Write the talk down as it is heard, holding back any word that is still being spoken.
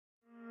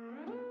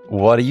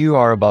What you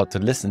are about to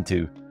listen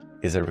to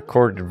is a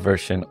recorded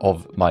version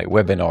of my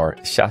webinar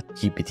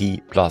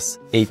ChatGPT plus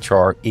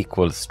HR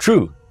equals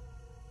true.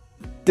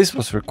 This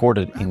was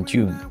recorded in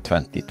June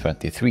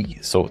 2023,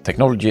 so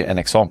technology and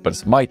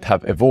examples might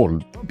have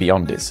evolved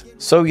beyond this,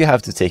 so you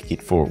have to take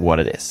it for what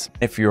it is.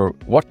 If you're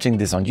watching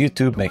this on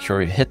YouTube, make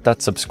sure you hit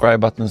that subscribe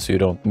button so you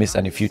don't miss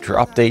any future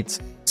updates.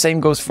 Same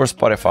goes for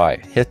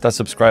Spotify. Hit that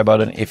subscribe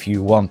button if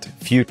you want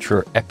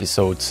future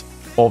episodes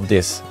of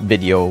this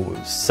video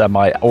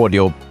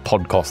semi-audio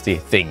podcasty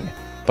thing.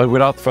 But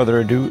without further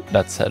ado,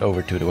 let's head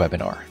over to the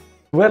webinar.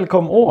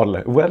 Welcome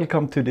all.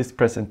 Welcome to this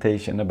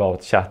presentation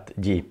about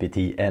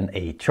ChatGPT and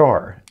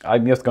HR.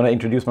 I'm just going to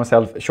introduce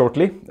myself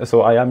shortly.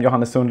 So I am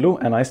Johannes Sundlo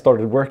and I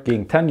started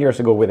working 10 years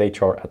ago with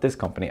HR at this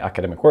company,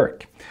 Academic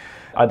Work.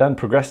 I then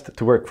progressed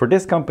to work for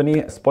this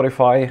company,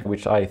 Spotify,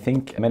 which I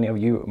think many of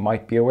you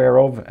might be aware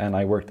of. And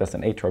I worked as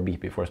an HR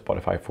BP for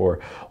Spotify for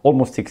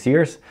almost 6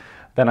 years.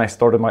 Then I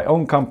started my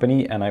own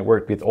company and I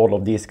worked with all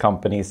of these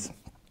companies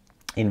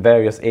in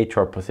various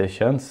HR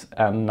positions,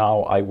 and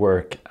now I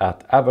work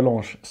at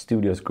Avalanche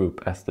Studios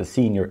Group as the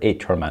senior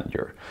HR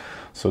manager.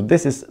 So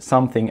this is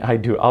something I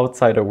do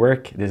outside of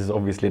work. This is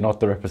obviously not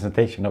the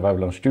representation of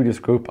Avalanche Studios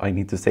Group. I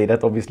need to say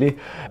that obviously.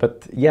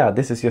 But yeah,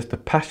 this is just a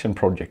passion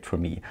project for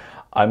me.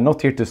 I'm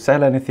not here to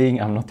sell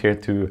anything. I'm not here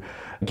to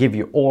give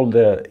you all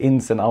the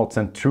ins and outs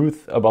and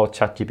truth about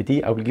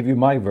ChatGPT. I will give you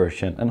my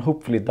version and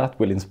hopefully that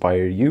will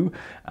inspire you.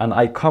 And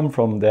I come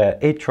from the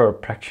HR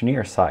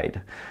practitioner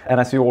side.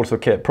 And as you also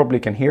probably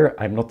can hear,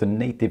 I'm not a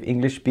native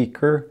English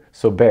speaker,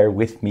 so bear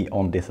with me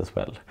on this as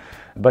well.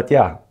 But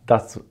yeah,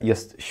 that's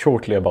just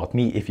shortly about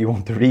me. If you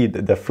want to read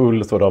the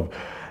full sort of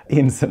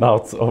ins and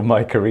outs of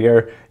my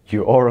career,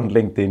 you are on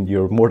LinkedIn,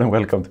 you're more than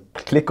welcome to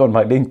click on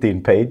my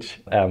LinkedIn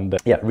page and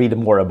read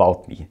more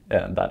about me,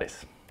 that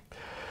is.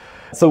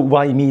 So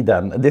why me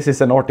then? This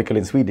is an article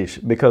in Swedish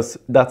because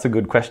that's a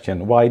good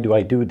question. Why do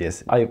I do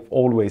this? I've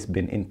always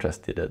been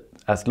interested,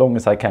 as long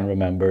as I can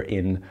remember,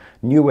 in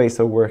new ways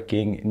of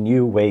working,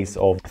 new ways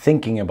of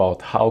thinking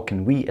about how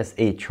can we as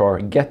HR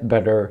get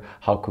better,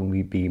 how can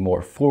we be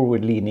more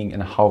forward-leaning,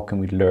 and how can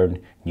we learn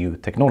new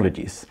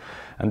technologies.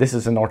 And this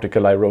is an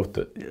article I wrote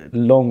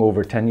long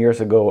over 10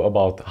 years ago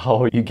about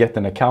how you get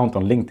an account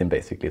on LinkedIn,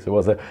 basically. So it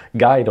was a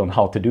guide on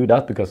how to do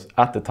that because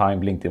at the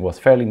time LinkedIn was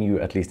fairly new,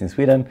 at least in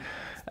Sweden,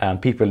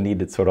 and people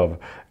needed sort of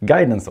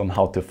guidance on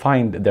how to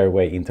find their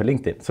way into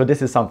LinkedIn. So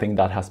this is something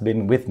that has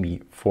been with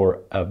me for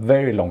a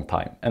very long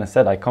time. And I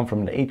said I come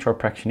from the HR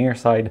practitioner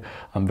side.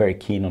 I'm very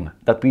keen on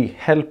that we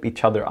help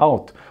each other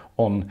out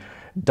on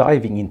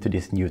diving into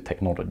these new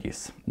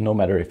technologies, no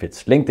matter if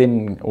it's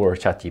LinkedIn or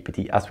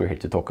ChatGPT, as we're here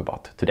to talk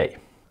about today.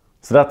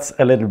 So that's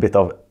a little bit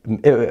of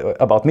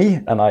about me.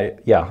 And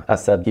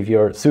as said, if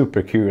you're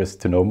super curious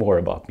to know more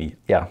about me,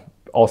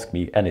 ask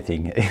me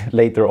anything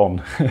later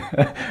on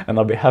and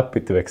I'll be happy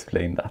to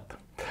explain that.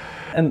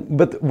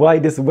 But why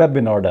this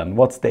webinar then?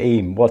 What's the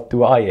aim? What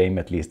do I aim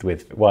at least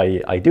with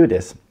why I do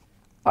this?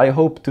 I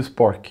hope to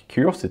spark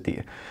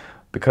curiosity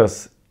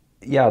because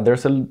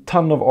there's a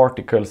ton of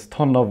articles,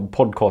 ton of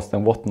podcasts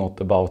and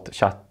whatnot about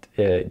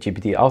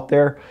ChatGPT out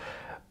there.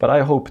 But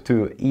I hope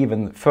to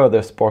even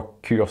further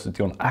spark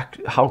curiosity on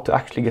how to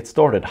actually get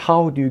started.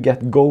 How do you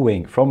get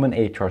going from an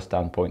HR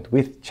standpoint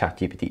with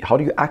ChatGPT? How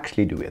do you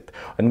actually do it?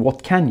 And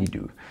what can you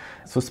do?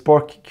 So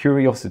spark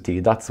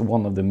curiosity, that's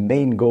one of the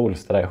main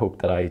goals that I hope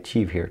that I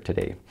achieve here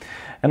today.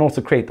 And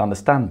also create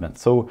understanding.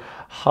 So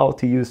how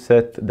to use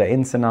it, the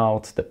ins and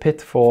outs, the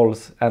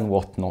pitfalls and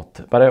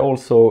whatnot. But I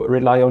also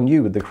rely on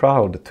you, the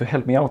crowd, to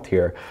help me out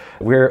here.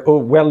 We're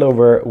well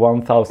over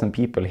 1,000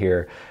 people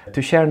here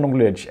to share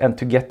knowledge and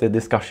to get the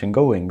discussion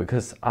going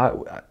because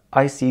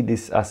I see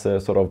this as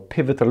a sort of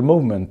pivotal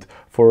moment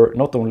for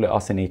not only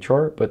us in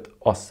HR, but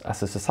us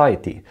as a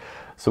society.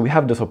 So we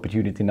have this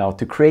opportunity now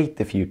to create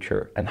the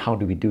future. And how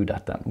do we do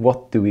that then?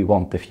 What do we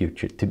want the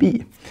future to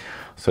be?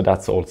 So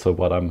that's also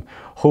what I'm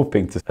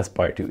hoping to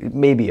aspire to.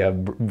 Maybe a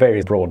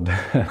very broad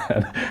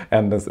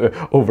and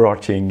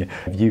overarching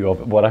view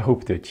of what I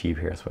hope to achieve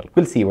here as well.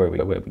 We'll see where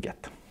we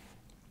get.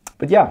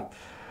 But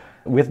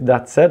with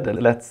that said,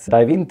 let's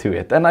dive into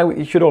it. And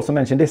I should also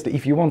mention this,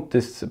 if you want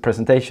this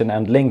presentation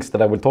and links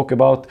that I will talk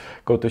about,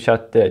 go to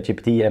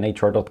ChatGPT and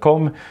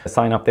HR.com,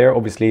 sign up there.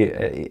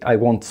 Obviously, I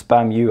won't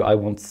spam you. I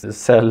won't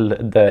sell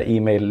the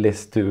email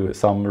list to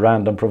some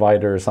random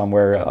provider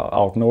somewhere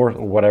out north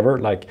or whatever.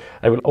 Like,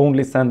 I will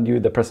only send you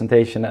the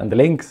presentation and the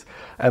links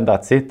and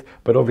that's it.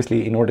 But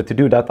obviously, in order to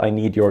do that, I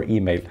need your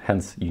email.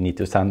 Hence, you need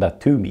to send that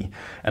to me.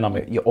 And I'm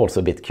also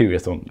a bit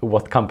curious on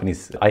what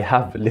companies I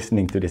have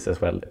listening to this as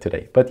well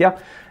today. But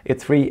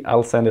it's free.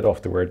 I'll send it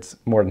afterwards.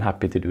 More than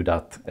happy to do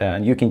that.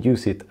 And you can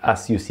use it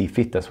as you see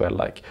fit as well.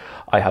 Like,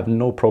 I have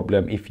no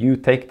problem if you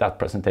take that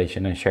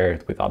presentation and share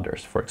it with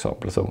others, for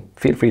example. So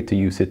feel free to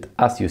use it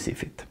as you see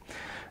fit.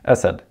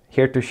 As said,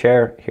 here to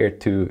share, here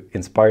to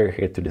inspire,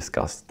 here to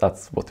discuss.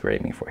 That's what we're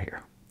aiming for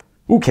here.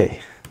 Okay,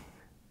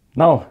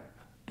 now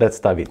let's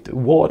dive into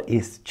what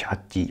is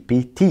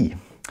ChatGPT.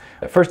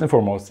 First and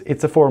foremost,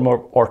 it's a form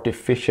of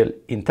artificial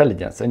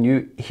intelligence, and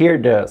you hear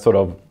the sort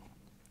of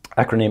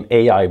acronym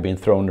AI being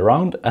thrown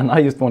around, and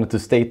I just wanted to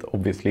state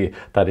obviously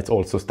that it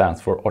also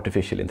stands for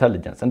artificial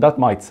intelligence. And that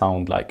might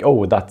sound like,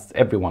 oh, that's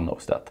everyone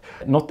knows that.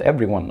 Not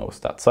everyone knows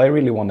that. So I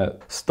really want to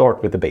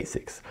start with the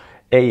basics.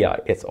 AI,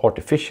 it's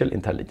artificial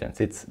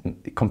intelligence. It's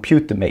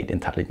computer-made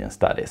intelligence,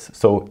 that is.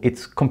 So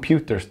it's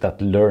computers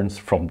that learns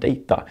from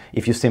data,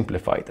 if you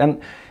simplify it.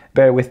 And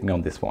bear with me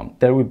on this one.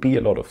 There will be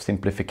a lot of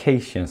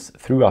simplifications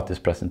throughout this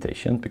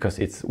presentation because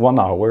it's 1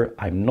 hour.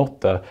 I'm not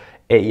the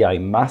AI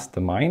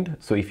mastermind.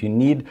 So if you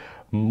need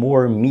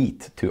more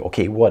meat to,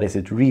 okay, what is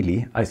it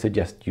really? I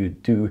suggest you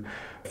do,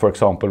 for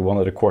example, one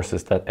of the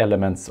courses that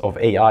Elements of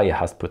AI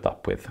has put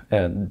up with.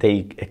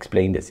 They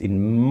explain this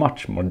in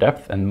much more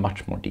depth and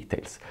much more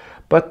details.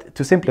 But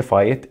to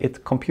simplify it, it's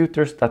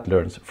computers that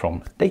learns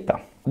from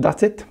data.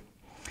 That's it.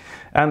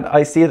 And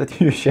I see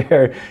that you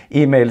share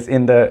emails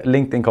in the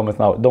LinkedIn comments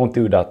now. Don't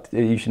do that.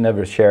 You should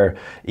never share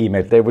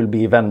emails. There will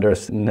be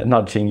vendors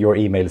nudging your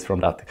emails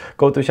from that.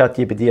 Go to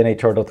ChatGPT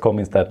and HR.com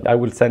instead. I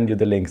will send you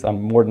the links.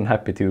 I'm more than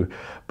happy to.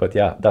 But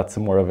yeah, that's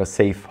more of a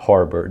safe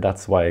harbor.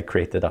 That's why I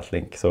created that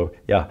link. So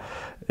yeah,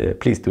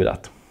 please do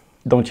that.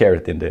 Don't share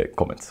it in the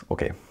comments.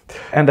 Okay.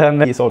 And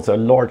then it's also a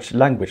large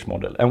language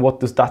model. And what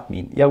does that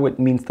mean? Yeah, it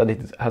means that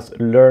it has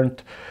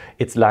learned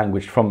its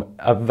language from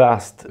a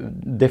vast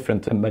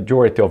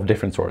majority of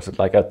different sources,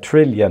 like 1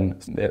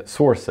 trillion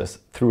sources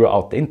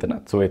throughout the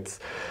internet. So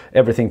it's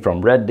everything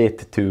from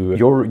Reddit to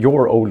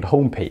your old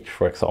homepage,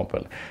 for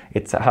example.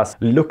 It has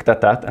looked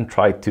at that and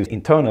tried to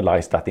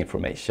internalize that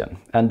information.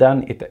 And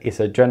then it is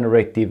a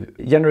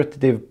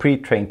generative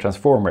pre-trained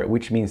transformer,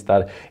 which means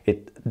that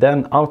it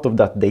then out of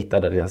that data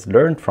that it has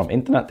learned from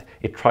internet,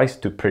 it tries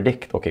to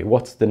predict, okay,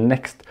 what's the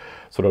next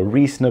sort of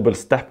reasonable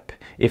step.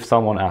 If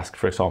someone asks,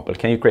 for example,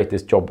 can you create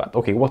this job ad?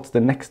 Okay, what's the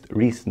next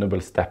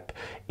reasonable step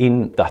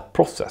in that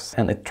process?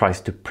 And it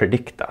tries to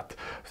predict that.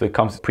 So it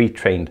comes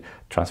pre-trained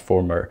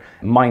transformer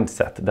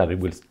mindset that it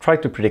will try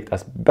to predict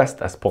as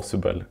best as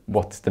possible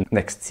what's the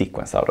next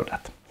sequence out of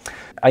that.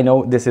 I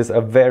know this is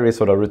a very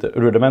sort of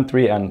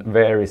rudimentary and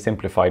very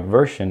simplified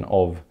version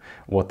of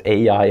what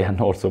AI and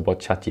also what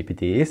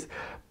ChatGPT is,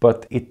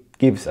 but it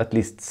gives at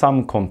least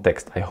some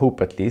context, I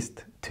hope at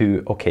least,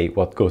 to, okay,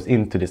 what goes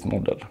into this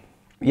model.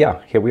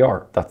 Yeah, here we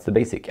are. That's the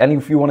basic. And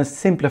if you want to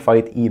simplify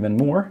it even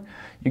more,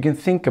 you can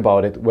think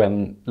about it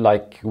when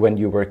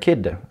you were a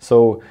kid.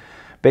 So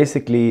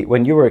basically,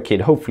 when you were a kid,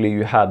 hopefully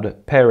you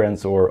had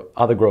parents or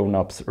other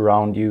grown-ups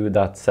around you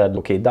that said,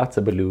 okay, that's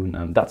a balloon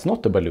and that's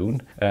not a balloon.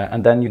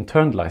 And then you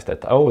internalized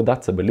it. Oh,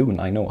 that's a balloon.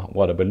 I know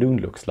what a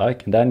balloon looks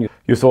like. And then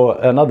you saw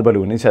another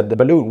balloon and you said, the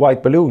balloon,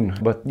 white balloon.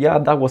 But yeah,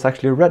 that was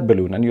actually a red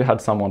balloon. And you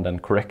had someone then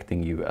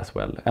correcting you as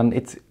well. And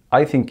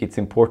I think it's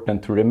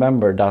important to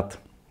remember that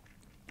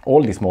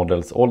all these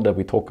models, all that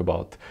we talk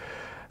about,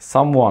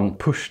 someone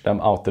pushed them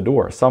out the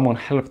door, someone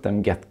helped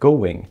them get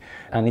going.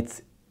 And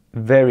it's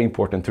very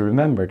important to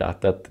remember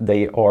that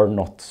they are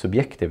not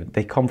subjective.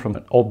 They come from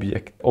an they're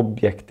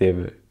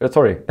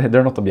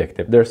not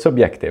objective, they're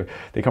subjective.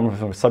 They come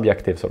from a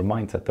subjective sort of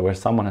mindset where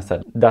someone has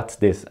said, that's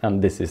this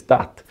and this is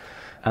that.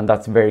 And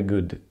that's very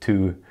good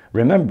to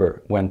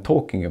remember when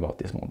talking about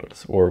these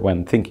models or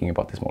when thinking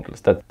about these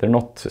models, that they're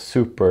not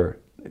super,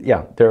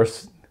 yeah,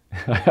 there's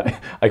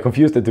I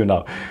confused the two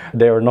now.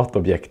 They are not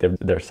objective,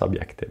 they're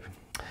subjective.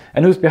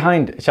 And who's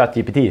behind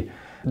ChatGPT?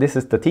 This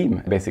is the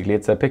team, basically.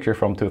 It's a picture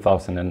from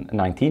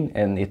 2019,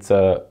 and it's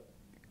a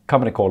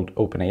company called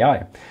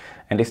OpenAI.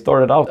 And they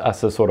started out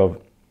as a sort of,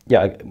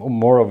 yeah,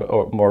 more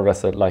or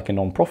less like a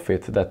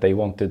non-profit, that they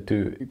wanted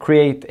to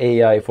create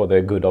AI for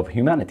the good of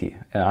humanity.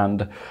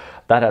 And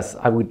that has,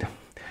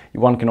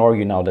 one can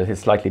argue now that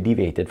it's slightly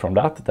deviated from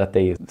that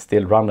they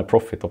still run a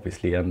profit,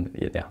 obviously, and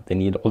yeah, they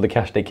need all the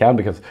cash they can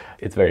because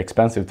it's very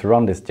expensive to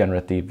run this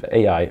generative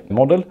AI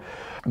model.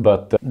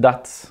 But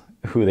that's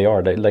who they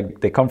are.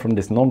 They come from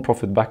this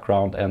non-profit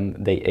background and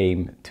they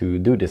aim to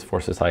do this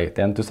for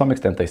society. And to some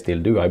extent they still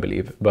do, I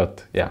believe.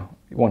 But yeah,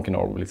 one can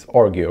always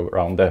argue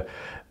around the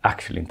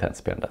actual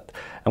intent behind that.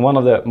 And one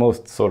of the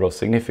most sort of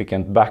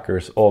significant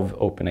backers of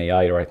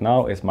OpenAI right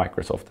now is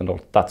Microsoft.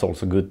 And that's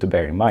also good to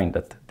bear in mind,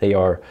 that they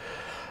are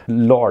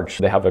large.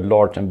 They have a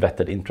large and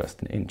vetted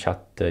interest in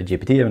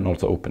ChatGPT and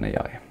also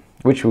OpenAI,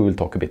 which we will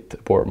talk a bit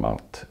more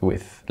about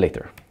with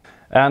later.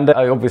 And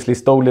I obviously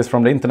stole this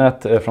from the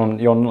internet, from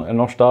John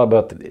Norstad,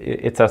 but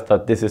it says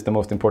that this is the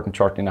most important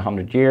chart in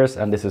 100 years,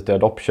 and this is the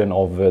adoption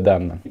of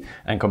them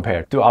and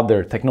compared to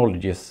other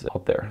technologies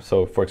out there.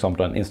 So for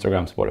example, on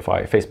Instagram,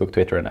 Spotify, Facebook,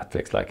 Twitter, and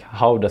Netflix, like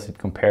how does it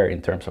compare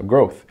in terms of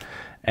growth?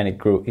 And it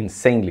grew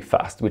insanely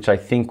fast, which I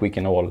think we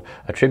can all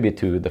attribute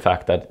to the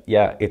fact that,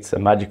 yeah, it's a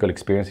magical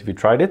experience if you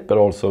tried it, but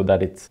also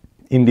that it's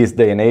in this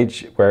day and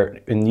age where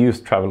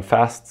news travel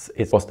fast,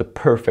 it was the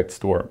perfect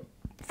storm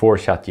for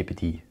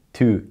ChatGPT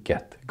to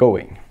get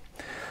going.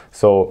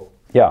 So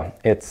yeah,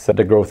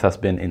 the growth has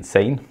been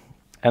insane.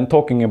 And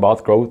talking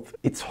about growth,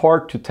 it's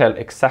hard to tell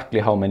exactly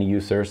how many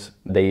users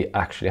they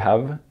actually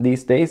have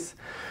these days.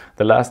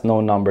 The last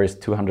known number is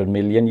 200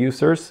 million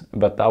users,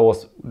 but that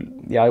was,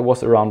 yeah, it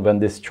was around when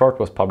this chart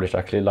was published,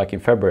 actually, like in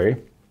February.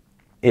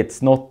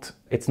 It's not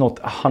It's not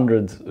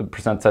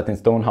 100% set in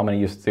stone how many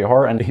users there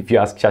are. And if you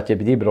ask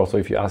ChatGPT, but also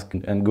if you ask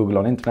and Google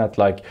on internet,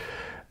 like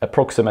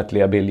approximately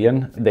 1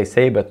 billion, they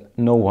say, but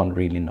no one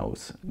really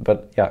knows.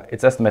 But yeah,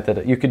 it's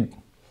estimated. You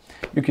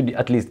could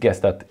at least guess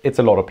that it's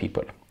a lot of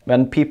people.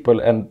 And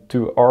people, and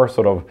to our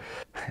sort of,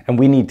 and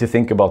we need to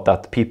think about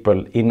that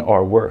people in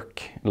our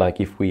work, like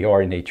if we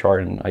are in HR,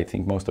 and I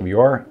think most of you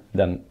are,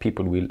 then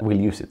people will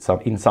use it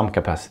in some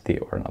capacity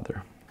or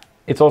another.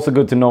 It's also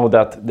good to know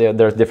that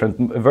there's different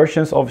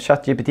versions of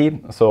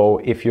ChatGPT. So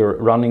if you're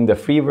running the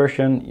free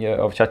version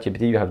of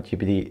ChatGPT, you have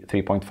GPT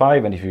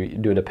 3.5, and if you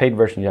do the paid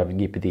version, you have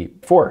GPT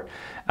 4.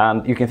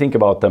 And you can think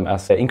about them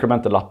as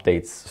incremental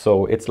updates.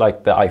 So it's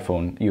like the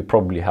iPhone you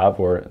probably have,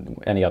 or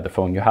any other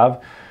phone you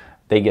have.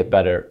 They get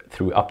better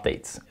through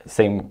updates.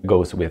 Same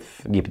goes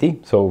with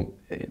GPT. So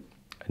a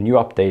new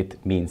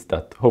update means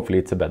that hopefully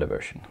it's a better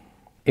version.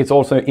 It's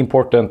also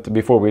important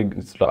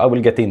I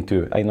will get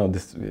into, I know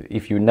this,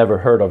 if you never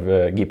heard of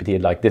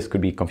GPT, like this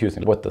could be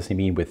confusing. What does he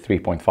mean with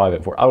 3.5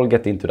 and 4? I will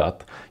get into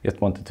that. Just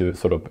wanted to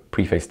sort of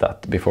preface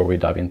that before we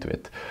dive into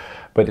it.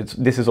 But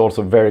this is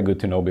also very good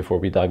to know before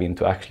we dive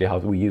into actually how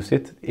we use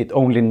it. It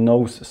only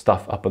knows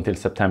stuff up until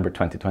September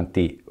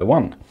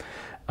 2021.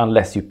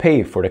 Unless you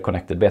pay for the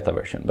connected beta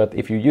version. But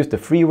if you use the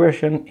free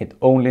version, it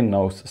only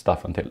knows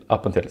stuff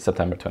up until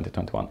September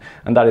 2021.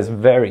 And that is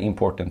very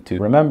important to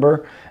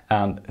remember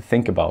and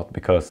think about,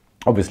 because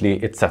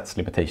obviously it sets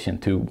limitation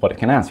to what it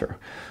can answer.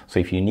 So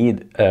if you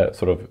need a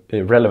sort of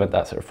a relevant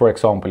answer, for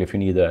example, if you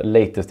need the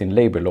latest in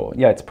labor law,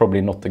 yeah, it's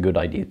probably not a good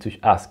idea to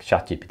ask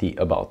ChatGPT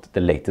about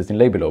the latest in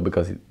labor law,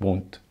 because it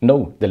won't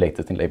know the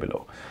latest in labor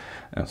law.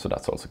 And so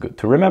that's also good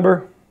to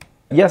remember.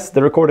 Yes,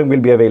 the recording will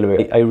be available.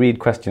 I read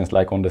questions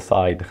like on the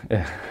side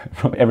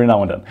from every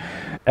now and then.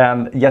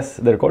 And yes,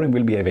 the recording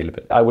will be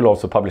available. I will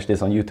also publish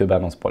this on YouTube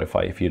and on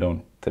Spotify if you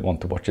don't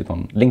want to watch it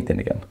on LinkedIn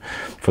again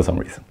for some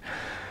reason.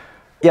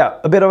 Yeah,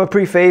 a bit of a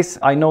preface.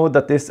 I know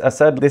that this, as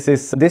said, this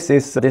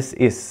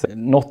is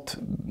not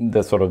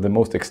the sort of the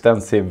most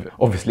extensive,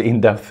 obviously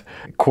in-depth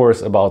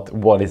course about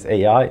what is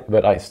AI,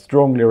 but I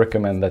strongly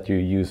recommend that you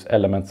use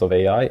elements of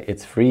AI.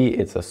 It's free.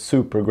 It's a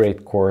super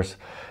great course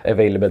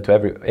available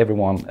to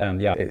everyone.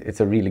 And yeah, it's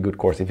a really good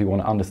course if you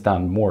want to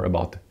understand more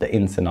about the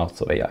ins and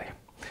outs of AI.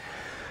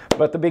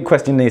 But the big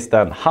question is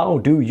then, how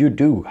do you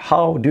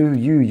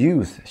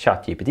use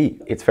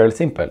ChatGPT? It's fairly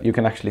simple. You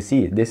can actually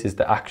see this is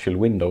the actual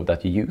window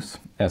that you use.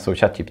 So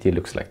ChatGPT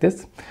looks like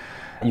this.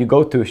 You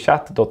go to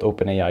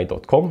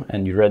chat.openai.com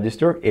and you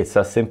register. It's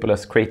as simple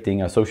as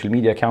creating a social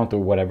media account or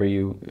whatever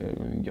you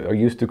are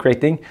used to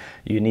creating.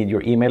 You need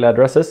your email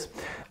addresses.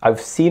 I've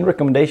seen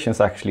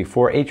recommendations actually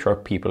for HR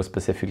people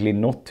specifically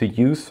not to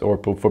use, or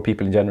for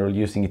people in general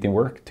using it in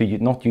work, to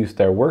not use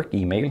their work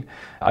email.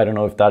 I don't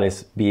know if that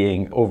is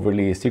being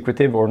overly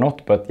secretive or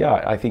not, but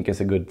yeah, I think it's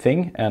a good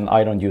thing. And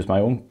I don't use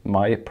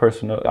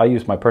I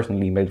use my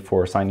personal email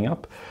for signing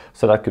up.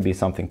 So that could be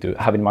something to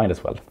have in mind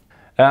as well.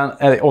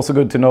 And also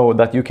good to know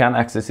that you can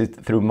access it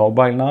through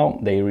mobile now.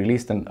 They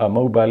released a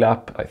mobile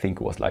app, I think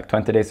it was like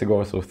 20 days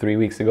ago, so 3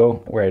 weeks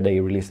ago, where they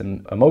released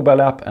a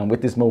mobile app. And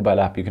with this mobile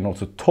app, you can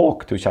also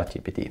talk to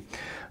ChatGPT,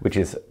 which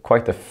is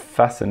quite a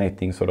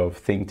fascinating sort of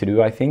thing to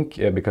do, I think,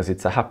 because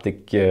it's a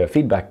haptic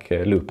feedback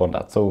loop on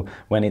that. So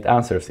when it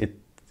answers,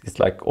 it's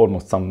like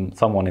almost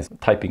someone is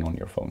typing on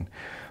your phone.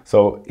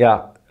 So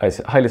yeah, I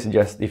highly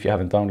suggest, if you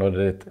haven't downloaded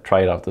it,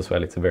 try it out as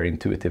well. It's a very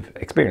intuitive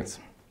experience.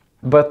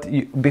 But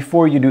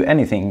before you do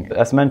anything,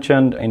 as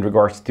mentioned, in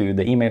regards to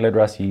the email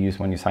address you use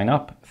when you sign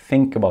up,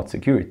 think about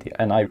security.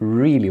 And I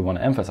really want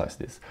to emphasize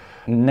this.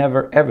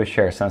 Never ever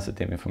share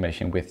sensitive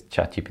information with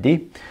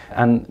ChatGPT.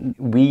 And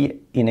we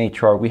in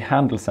HR, we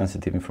handle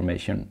sensitive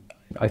information.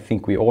 I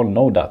think we all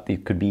know that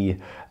it could be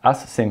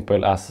as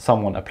simple as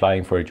someone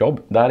applying for a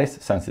job. That is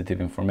sensitive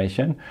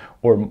information,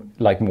 or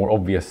like more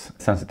obvious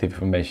sensitive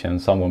information,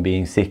 someone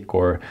being sick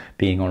or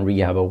being on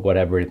rehab or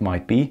whatever it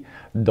might be.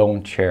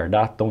 Don't share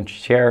that. Don't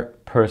share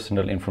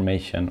personal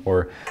information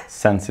or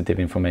sensitive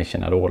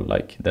information at all,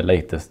 like the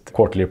latest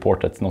quarterly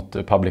report that's not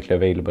publicly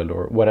available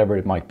or whatever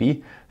it might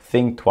be.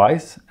 Think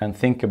twice and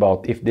think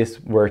about, if this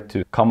were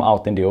to come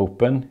out in the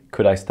open,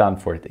 could I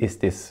stand for it? Is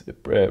this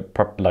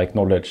like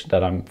knowledge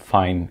that I'm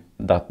fine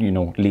that, you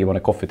know, leave on a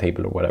coffee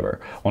table or whatever,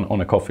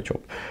 on a coffee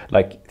shop?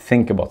 Like,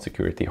 think about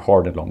security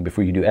hard and long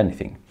before you do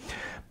anything.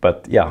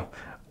 But yeah,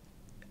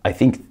 I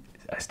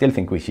still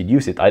think we should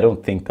use it. I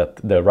don't think that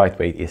the right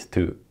way is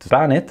to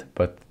ban it,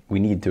 but we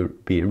need to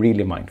be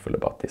really mindful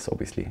about this,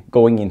 obviously,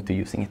 going into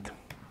using it.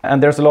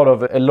 And there's a lot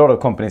of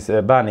companies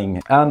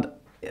banning.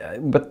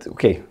 But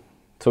okay,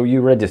 so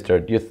you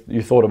registered,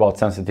 you thought about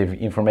sensitive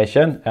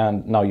information,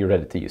 and now you're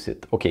ready to use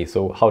it. Okay,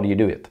 so how do you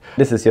do it?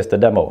 This is just a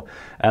demo.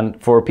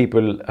 And for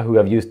people who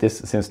have used this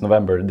since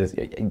November,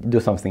 do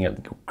something else.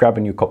 Grab a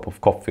new cup of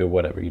coffee or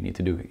whatever you need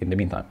to do in the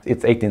meantime.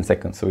 It's 18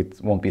 seconds, so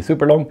it won't be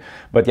super long.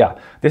 But yeah,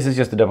 this is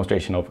just a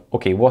demonstration of,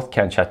 okay, what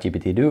can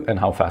ChatGPT do and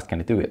how fast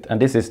can it do it?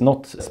 And this is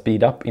not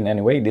speed up in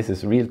any way. This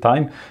is real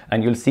time.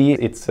 And you'll see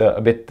it's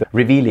a bit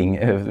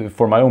revealing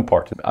for my own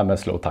part. I'm a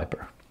slow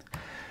typer.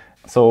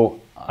 So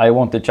I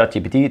wanted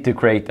ChatGPT to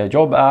create a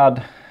job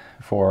ad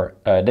for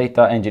a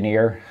data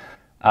engineer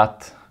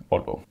at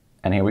Volvo.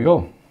 And here we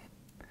go.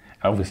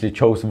 I obviously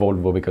chose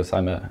Volvo because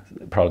I'm a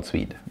proud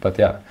Swede, but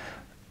yeah,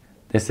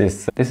 this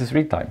is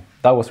real time.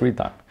 That was real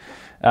time.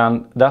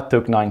 And that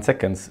took 9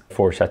 seconds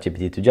for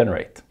ChatGPT to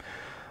generate.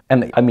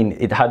 And I mean,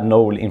 it had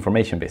no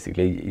information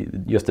basically,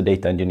 just a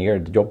data engineer,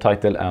 the job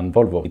title, and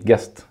Volvo. It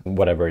guessed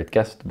whatever it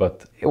guessed,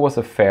 but it was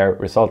a fair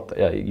result.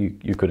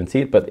 You couldn't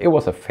see it, but it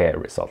was a fair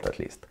result at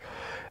least.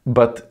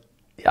 But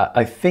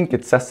I think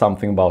it says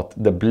something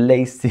about the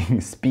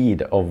blazing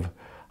speed of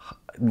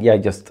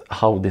just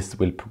how this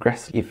will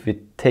progress. If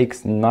it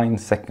takes 9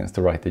 seconds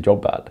to write a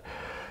job ad,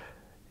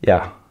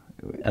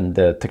 and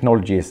the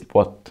technology is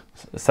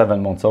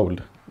 7 months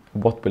old,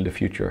 what will the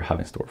future have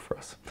in store for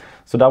us?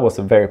 So that was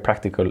a very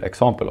practical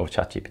example of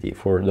ChatGPT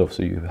for those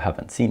of you who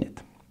haven't seen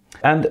it.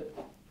 And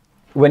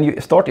when you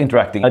start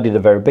interacting, I did a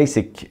very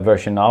basic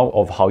version now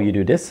of how you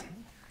do this.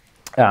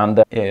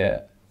 And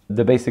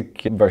the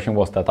basic version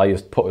was that I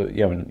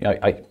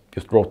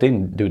just wrote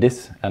in, do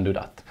this and do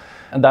that.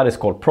 And that is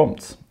called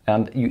prompts.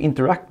 And you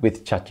interact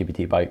with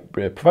ChatGPT by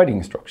providing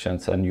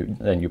instructions, and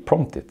then you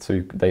prompt it.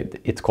 So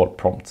it's called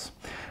prompts.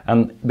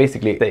 And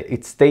basically,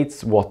 it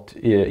states what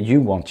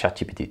you want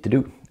ChatGPT to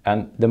do.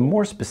 And the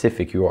more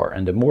specific you are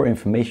and the more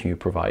information you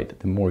provide,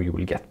 the more you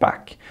will get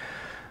back.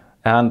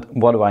 And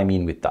what do I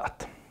mean with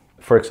that?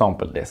 For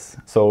example, this.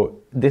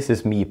 So this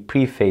is me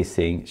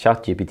prefacing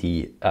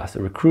ChatGPT as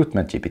a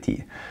recruitment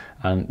GPT.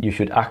 And you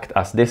should act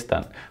as this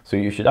then. So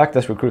you should act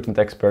as recruitment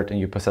expert, and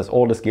you possess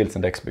all the skills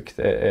and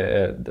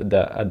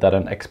that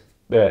an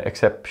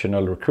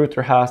exceptional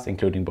recruiter has,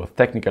 including both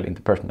technical,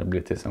 interpersonal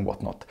abilities and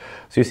whatnot.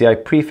 So you see, I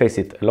preface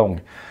it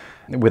along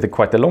with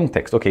quite a long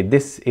text. Okay,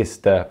 this is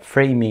the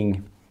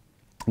framing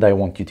that I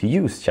want you to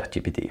use,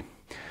 ChatGPT.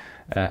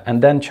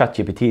 And then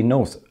ChatGPT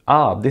knows,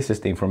 this is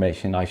the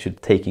information I should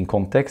take in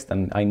context,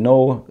 and I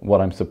know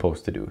what I'm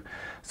supposed to do.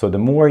 So the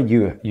more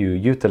you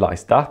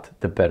utilize that,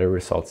 the better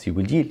results you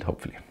will yield,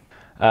 hopefully.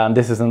 And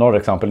this is another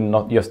example,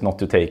 not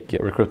to take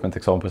recruitment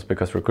examples,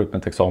 because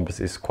recruitment examples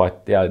is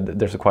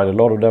there's quite a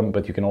lot of them,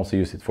 but you can also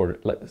use it for,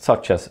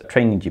 such as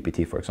training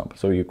GPT, for example.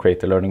 So you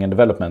create a learning and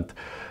development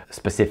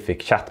specific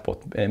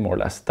chatbot, more or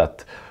less,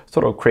 that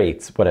sort of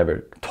creates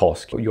whatever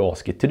task you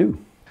ask it to do.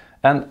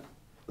 And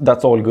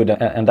that's all good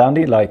and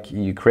dandy, like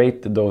you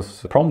create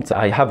those prompts.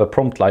 I have a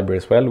prompt library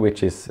as well,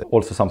 which is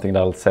also something that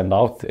I'll send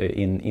out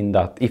in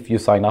that if you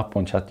sign up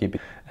on ChatGPT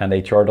and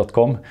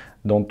HR.com,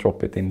 don't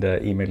drop it in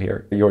the email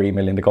here, your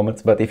email in the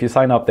comments. But if you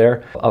sign up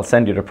there, I'll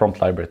send you the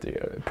prompt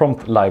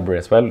library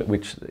as well,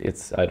 which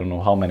it's, I don't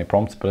know how many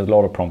prompts, but a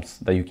lot of prompts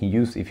that you can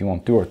use if you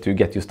want to, or to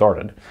get you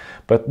started.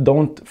 But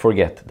don't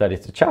forget that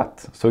it's a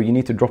chat. So you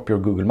need to drop your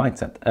Google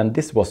mindset. And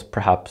this was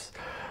perhaps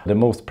the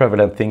most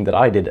prevalent thing that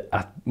I did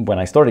when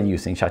I started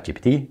using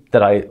ChatGPT,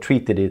 that I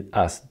treated it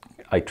as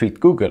I treat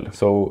Google.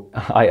 So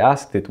I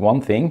asked it one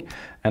thing,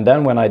 and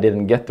then when I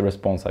didn't get the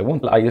response I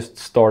wanted, I just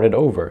started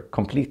over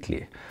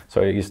completely.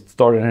 So I just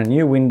started a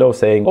new window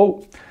saying,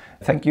 oh,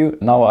 thank you,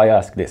 now I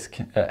ask this.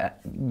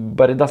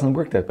 But it doesn't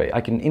work that way.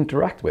 I can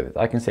interact with it.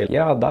 I can say,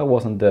 yeah, that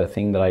wasn't the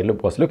thing that I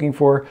was looking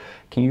for.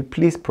 Can you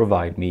please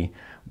provide me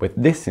with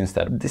this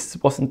instead? This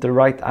wasn't the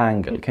right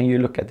angle. Can you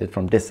look at it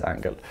from this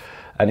angle?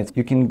 And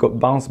you can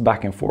bounce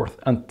back and forth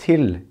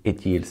until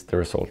it yields the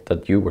result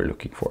that you were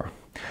looking for.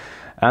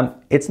 And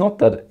it's not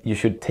that you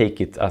should take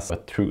it as a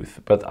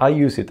truth, but I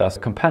use it as a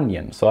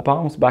companion. So I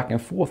bounce back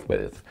and forth with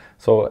it.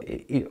 So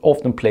it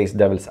often plays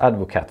devil's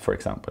advocate, for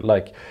example.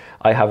 Like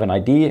I have an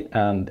idea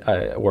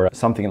or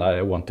something that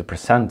I want to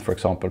present, for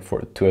example,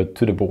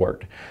 to the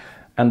board.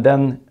 And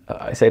then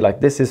I say,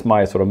 like, this is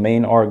my sort of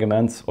main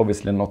arguments,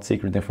 obviously not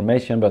secret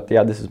information, but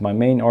yeah, this is my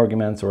main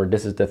arguments, or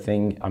this is the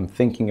thing I'm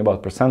thinking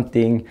about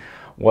presenting.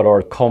 What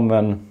are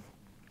common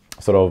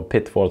sort of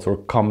pitfalls or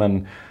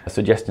common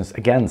suggestions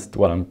against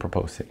what I'm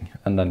proposing?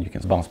 And then you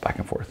can bounce back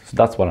and forth. So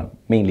that's what I'm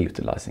mainly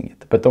utilizing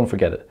it. But don't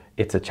forget it,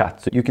 it's a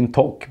chat. So you can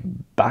talk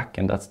back,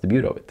 and that's the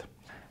beauty of it.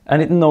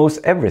 And it knows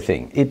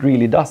everything. It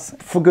really does,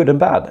 for good and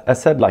bad.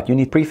 As said, like, you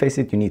need to preface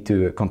it, you need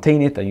to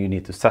contain it, and you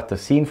need to set the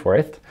scene for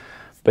it.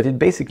 But it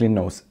basically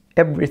knows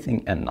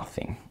everything and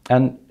nothing.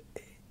 And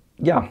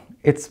yeah,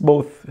 it's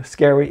both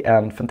scary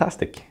and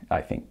fantastic,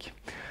 I think.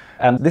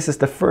 And this is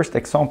the first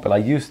example I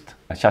used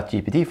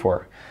ChatGPT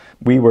for.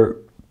 We were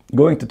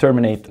going to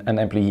terminate an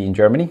employee in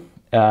Germany,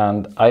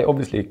 and I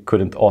obviously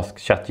couldn't ask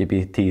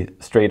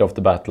ChatGPT straight off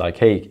the bat, like,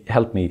 hey,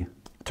 help me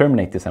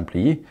terminate this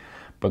employee.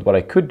 But what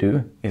I could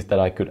do is that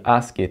I could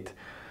ask it,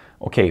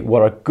 okay,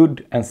 what are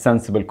good and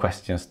sensible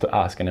questions to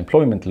ask an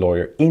employment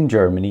lawyer in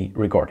Germany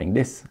regarding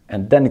this?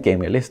 And then it gave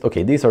me a list.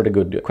 Okay, these are the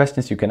good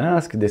questions you can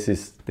ask. This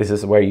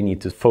is where you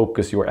need to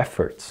focus your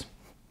efforts.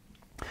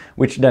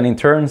 Which then in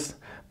turn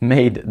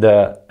made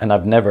and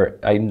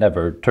I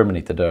never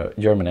terminated a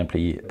German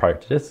employee prior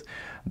to this,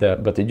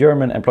 but the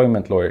German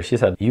employment lawyer, she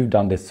said, you've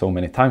done this so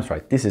many times,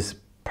 right? This is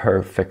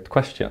perfect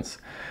questions.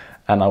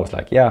 And I was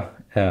like, yeah,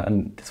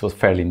 and this was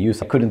fairly new.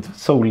 So I couldn't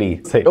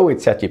solely say, oh,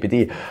 it's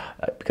ChatGPT,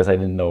 because I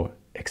didn't know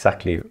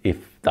exactly if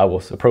that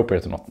was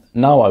appropriate or not.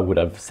 Now I would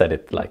have said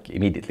it like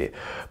immediately,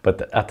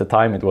 but at the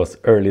time it was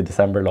early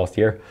December last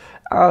year,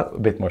 a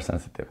bit more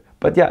sensitive.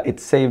 But yeah, it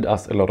saved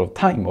us a lot of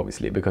time,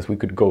 obviously, because we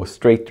could go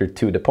straighter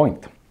to the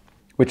point,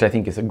 which I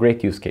think is a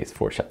great use case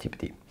for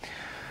ChatGPT.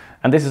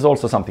 And this is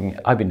also something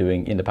I've been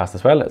doing in the past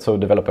as well. So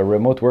develop a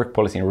remote work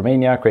policy in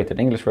Romania, create an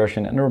English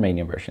version and a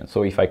Romanian version.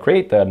 So if I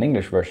create an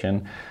English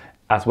version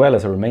as well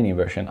as a Romanian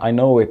version, I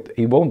know it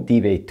won't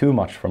deviate too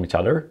much from each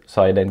other.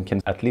 So I then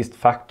can at least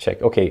fact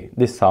check, okay,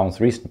 this sounds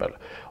reasonable.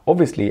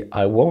 Obviously,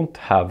 I won't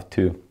have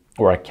to,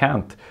 or I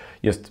can't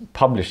just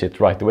publish it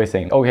right away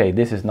saying, okay,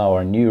 this is now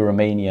our new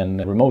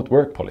Romanian remote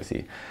work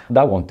policy.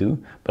 That won't do,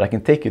 but I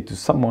can take it to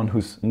someone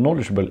who's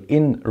knowledgeable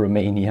in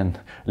Romanian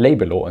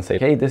labor law and say,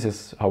 hey, this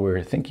is how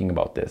we're thinking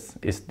about this.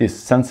 Is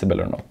this sensible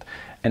or not?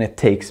 And it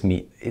takes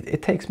me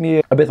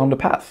a bit on the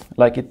path.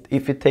 Like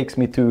if it takes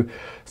me to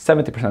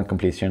 70%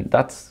 completion,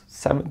 that's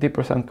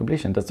 70%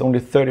 completion. That's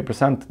only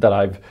 30% that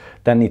I've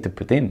then need to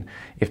put in.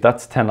 If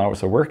that's 10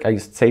 hours of work, I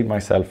just save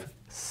myself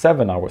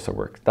 7 hours of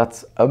work.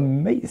 That's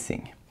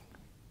amazing.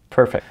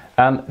 Perfect.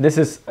 And this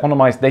is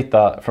anonymized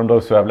data from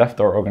those who have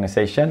left our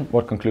organization.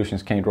 What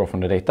conclusions can you draw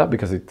from the data?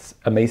 Because it's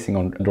amazing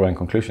on drawing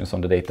conclusions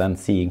on the data and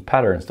seeing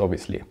patterns,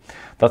 obviously.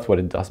 That's what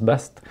it does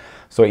best.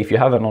 So if you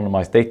have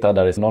anonymized data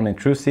that is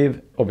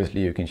non-intrusive, obviously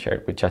you can share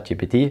it with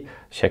ChatGPT,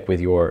 check with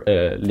your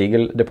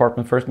legal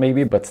department first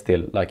maybe, but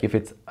still, like if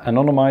it's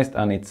anonymized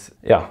and it's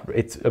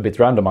a bit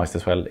randomized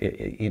as well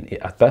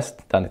at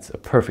best, then it's a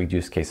perfect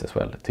use case as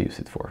well to use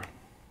it for.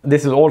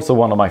 This is also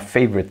one of my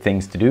favorite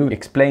things to do.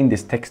 Explain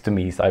this text to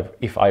me as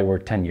if I were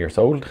 10 years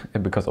old,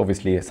 because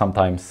obviously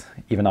sometimes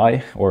even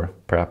I, or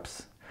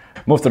perhaps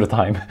most of the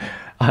time,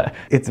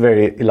 it's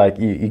very like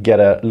you get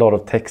a lot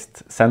of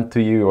text sent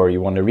to you, or you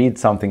want to read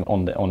something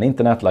on the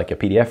internet, like a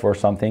PDF or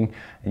something,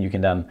 and you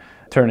can then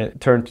turn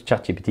to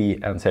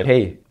ChatGPT and say,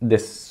 hey,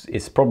 this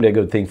is probably a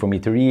good thing for me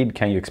to read.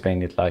 Can you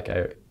explain it like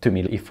to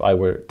me if I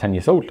were 10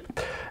 years old?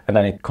 And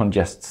then it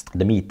congests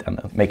the meat and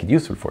make it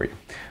useful for you,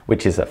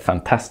 which is a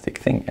fantastic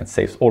thing and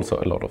saves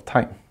also a lot of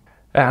time.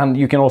 And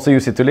you can also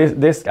use it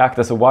to act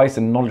as a wise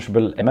and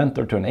knowledgeable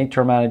mentor to an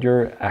HR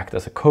manager, act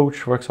as a coach,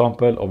 for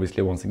example.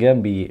 Obviously, once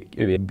again,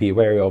 be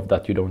wary of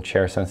that you don't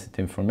share sensitive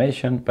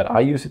information, but I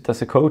use it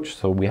as a coach.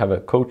 So we have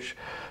a coach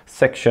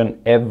section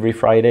every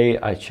Friday.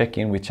 I check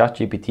in with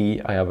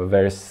ChatGPT. I have a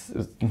very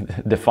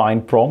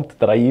defined prompt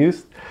that I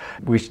use,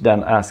 which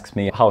then asks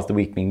me, how's the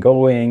week been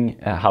going?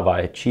 Have I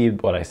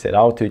achieved what I set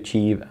out to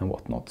achieve and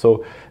whatnot?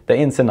 So the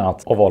ins and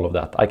outs of all of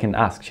that, I can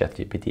ask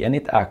ChatGPT, and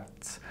it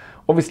acts.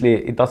 Obviously,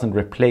 it doesn't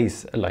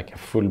replace like a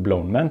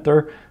full-blown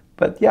mentor,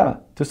 but yeah,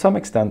 to some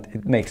extent,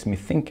 it makes me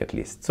think at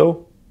least.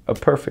 So a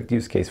perfect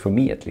use case for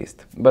me at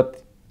least.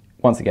 But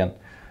once again,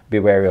 be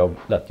wary of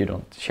that you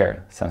don't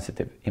share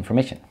sensitive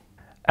information.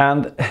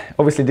 And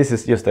obviously, this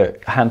is just a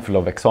handful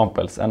of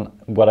examples. And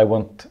what I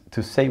want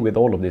to say with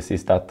all of this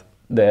is that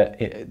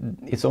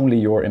it's only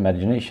your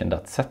imagination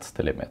that sets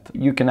the limit.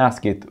 You can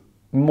ask it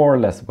more or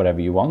less whatever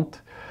you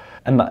want.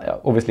 And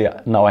obviously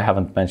now I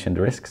haven't mentioned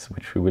the risks,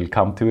 which we will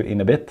come to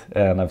in a bit,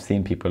 and I've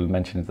seen people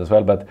mention it as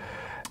well, but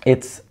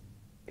it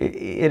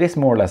is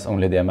more or less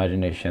only the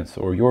imaginations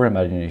or your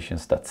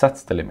imaginations that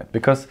sets the limit,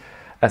 because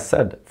as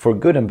said, for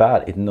good and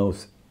bad, it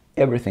knows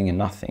everything and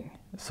nothing.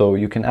 So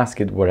you can ask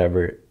it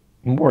whatever,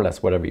 more or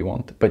less whatever you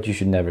want, but you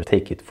should never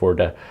take it for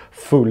the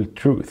full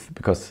truth,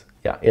 because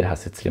yeah, it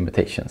has its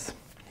limitations.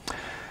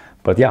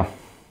 But yeah,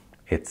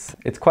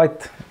 it's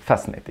quite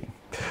fascinating.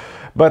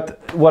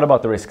 But what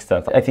about the risks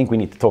then? I think we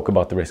need to talk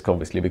about the risk,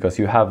 obviously, because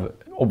you have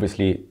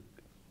obviously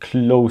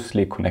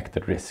closely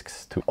connected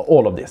risks to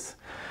all of this.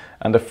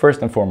 And the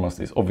first and foremost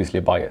is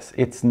obviously bias.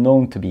 It's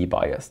known to be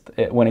biased.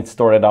 When it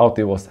started out,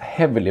 it was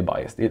heavily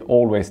biased. It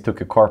always took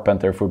a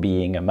carpenter for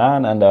being a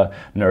man and a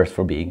nurse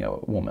for being a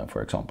woman,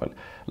 for example,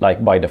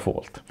 like by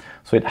default.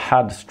 So it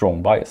had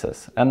strong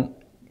biases. And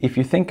if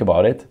you think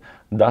about it,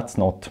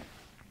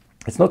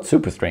 it's not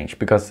super strange,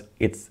 because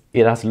it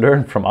has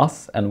learned from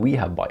us and we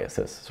have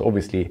biases. So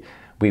obviously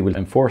we will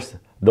enforce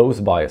those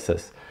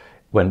biases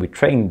when we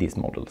train these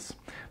models.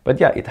 But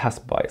yeah, it has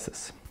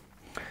biases.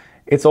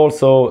 It's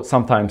also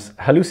sometimes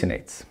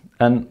hallucinates.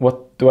 And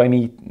what do I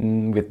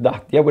mean with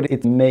that? Yeah, but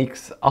it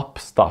makes up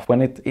stuff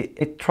when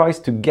it tries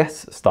to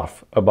guess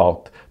stuff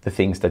about the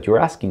things that you're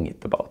asking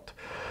it about.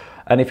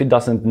 And if it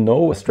doesn't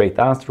know a straight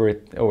answer,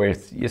 or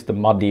it's just a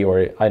muddy,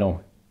 or I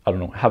don't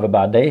know, have a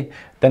bad day,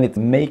 then it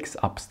makes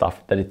up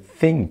stuff that it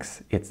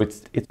thinks it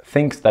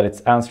thinks that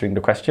it's answering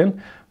the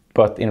question,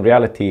 but in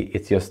reality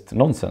it's just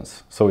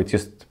nonsense. So it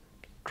just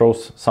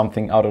throws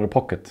something out of the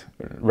pocket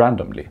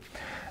randomly.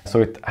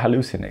 So it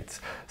hallucinates.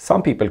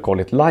 Some people call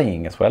it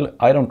lying as well.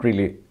 I don't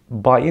really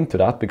buy into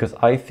that, because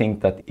I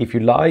think that if you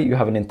lie, you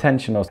have an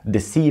intention of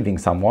deceiving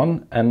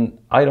someone, and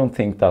I don't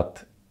think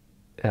that,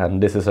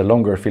 and this is a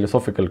longer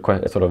philosophical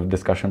sort of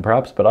discussion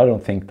perhaps, but I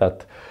don't think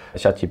that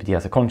ChatGPT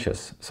has a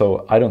conscience.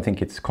 So I don't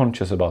think it's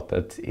conscious about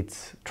that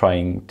it's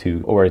trying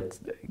to, or it's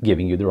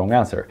giving you the wrong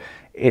answer.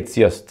 It's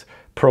just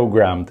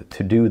programmed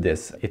to do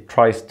this. It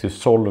tries to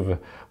solve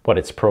what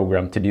it's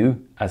programmed to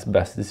do as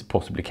best as it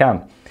possibly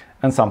can.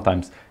 And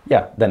sometimes,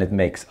 yeah, then it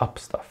makes up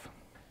stuff.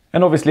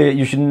 And obviously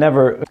you should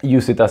never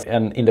use it as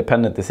an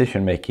independent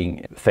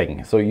decision-making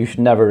thing. So you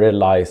should never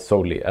rely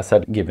solely, as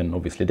said, given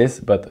obviously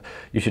this, but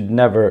you should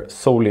never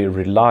solely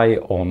rely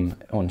on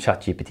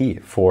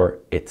ChatGPT for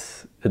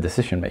its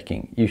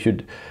decision-making. You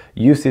should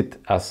use it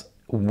as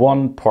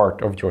one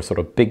part of your sort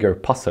of bigger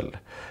puzzle.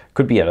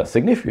 Could be a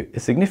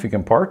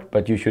significant part,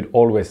 but you should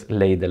always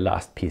lay the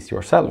last piece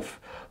yourself.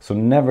 So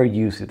never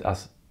use it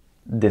as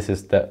this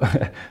is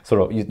the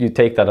sort of, you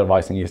take that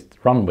advice and you just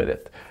run with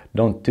it.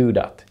 Don't do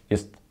that.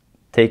 Just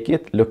take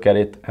it, look at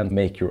it, and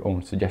make your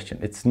own suggestion.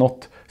 It's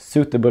not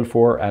suitable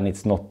for, and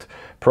it's not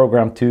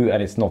programmed to,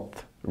 and it's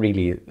not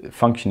really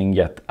functioning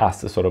yet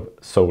as a sort of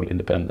sole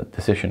independent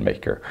decision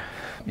maker.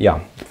 Yeah,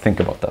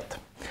 think about that.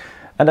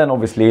 And then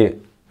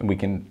obviously we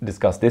can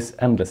discuss this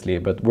endlessly,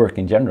 but work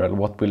in general,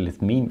 what will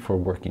it mean for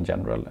work in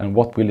general? And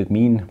what will it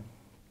mean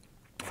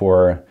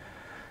for,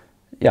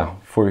 yeah,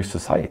 for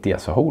society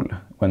as a whole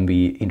when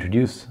we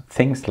introduce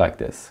things like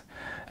this?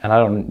 And I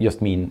don't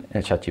just mean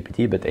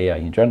ChatGPT, but AI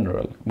in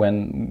general.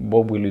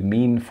 What will it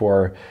mean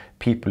for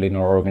people in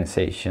our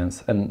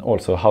organizations? And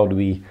also, how do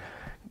we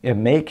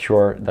make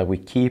sure that we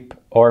keep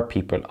our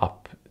people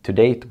up to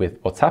date with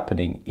what's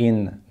happening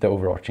in the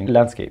overarching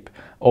landscape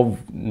of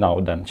now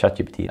then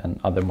ChatGPT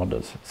and other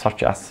models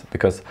such as,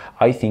 because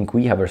I think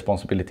we have a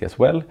responsibility as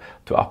well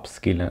to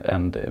upskill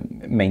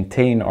and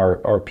maintain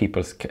our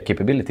people's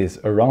capabilities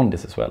around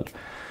this as well.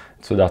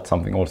 So that's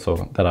something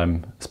also that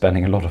I'm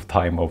spending a lot of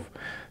time of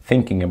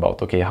thinking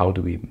about. Okay, how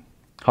do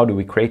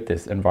we create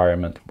this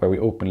environment where we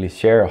openly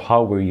share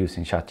how we're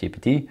using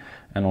ChatGPT,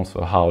 and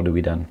also how do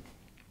we then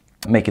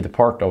make it a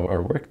part of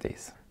our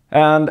workdays?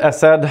 And as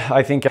said,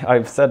 I think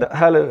I've said,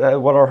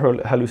 what are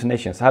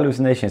hallucinations?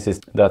 Hallucinations is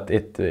that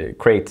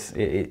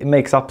it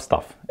makes up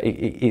stuff.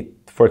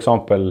 For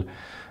example,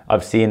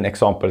 I've seen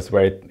examples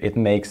where it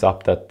makes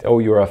up that, oh,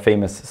 you're a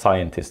famous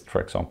scientist,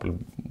 for example,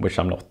 which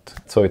I'm not.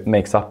 So it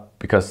makes up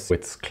because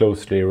it's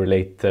closely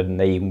related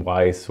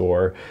name-wise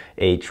or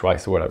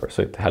age-wise or whatever.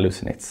 So it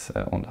hallucinates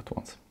on that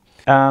one.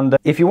 And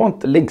if you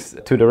want links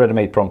to the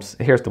ready-made prompts,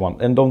 here's the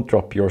one. And don't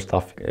drop your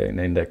stuff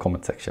in the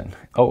comment section.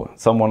 Oh,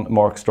 someone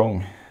marked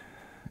strong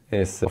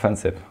is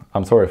offensive.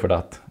 I'm sorry for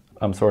that.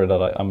 I'm sorry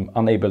that I'm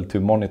unable to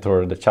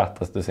monitor the chat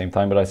at the same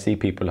time, but I see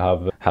people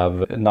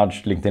have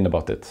nudged LinkedIn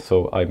about it.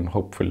 So I'm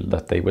hopeful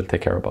that they will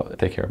take care about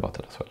it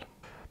as well.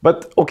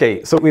 But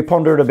okay, so we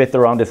pondered a bit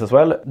around this as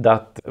well,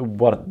 that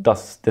what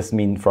does this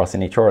mean for us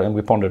in HR? And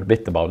we pondered a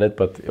bit about it,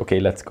 but okay,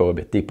 let's go a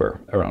bit deeper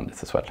around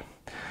this as well.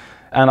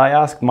 And I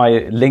asked my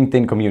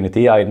LinkedIn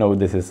community, I know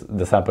this is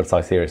the sample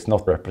size here is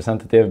not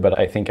representative, but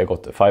I think I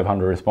got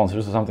 500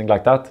 responses or something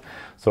like that.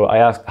 So I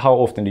asked, how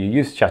often do you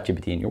use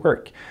ChatGPT in your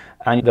work?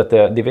 And that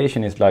the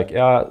deviation is like,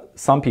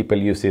 some people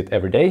use it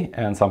every day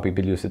and some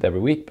people use it every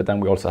week, but then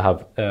we also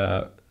have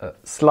a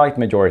slight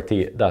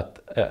majority that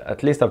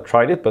at least have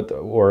tried it,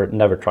 or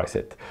never tries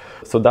it.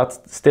 So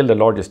that's still the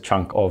largest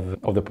chunk of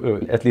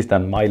the, at least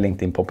then my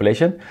LinkedIn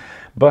population.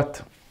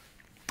 But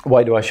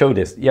why do I show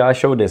this? Yeah, I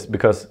show this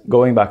because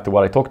going back to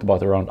what I talked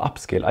about around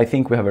upskill, I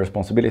think we have a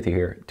responsibility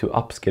here to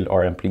upskill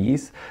our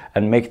employees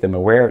and make them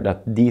aware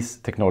that these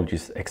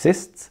technologies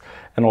exist,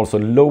 and also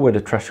lower the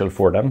threshold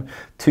for them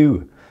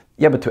to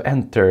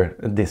enter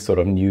this sort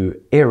of new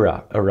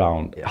era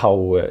around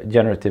how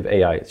generative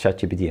AI,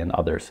 ChatGPT and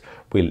others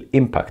will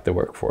impact the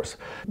workforce.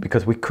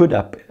 Because we could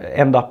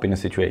end up in a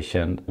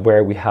situation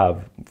where we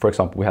have, for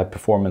example, we have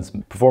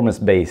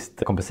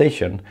performance-based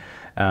compensation,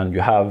 and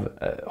you have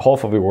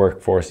half of your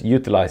workforce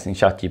utilizing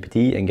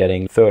ChatGPT and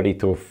getting 30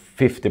 to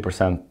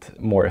 50%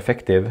 more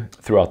effective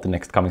throughout the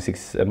next coming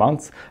 6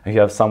 months. And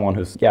you have someone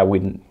who's,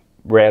 we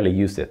rarely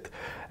use it.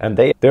 And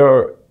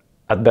they're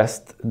at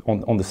best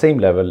on the same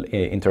level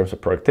in terms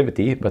of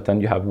productivity, but then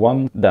you have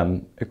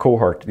a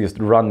cohort just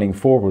running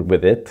forward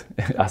with it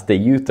as they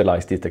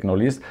utilize these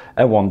technologies,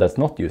 and one that's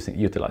not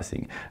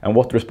utilizing. And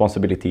what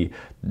responsibility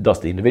does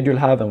the individual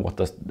have, and what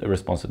does the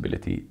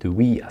responsibility do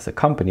we as a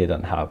company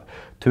then have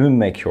to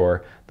make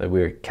sure that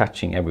we're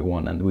catching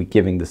everyone and we're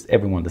giving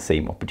everyone the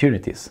same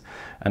opportunities?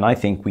 And I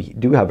think we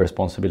do have a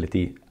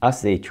responsibility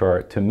as HR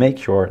to make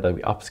sure that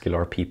we upskill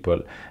our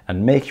people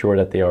and make sure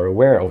that they are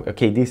aware of,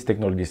 okay, these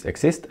technologies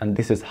exist and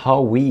this is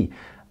how we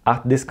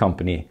at this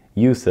company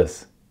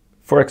uses,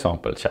 for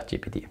example,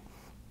 ChatGPT.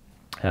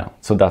 Yeah,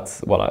 so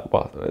that's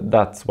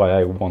why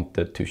I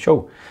wanted to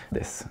show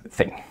this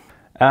thing.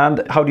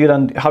 And how do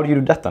you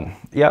do that then?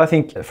 Yeah, I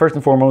think first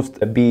and foremost,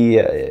 be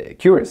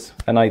curious.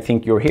 And I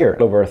think you're here.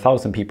 Over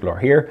 1,000 people are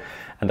here,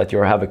 and that you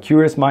have a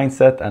curious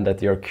mindset and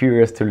that you're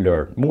curious to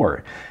learn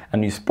more.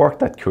 And you spark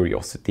that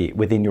curiosity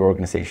within your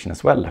organization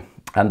as well.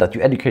 And that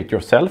you educate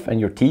yourself and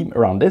your team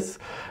around this.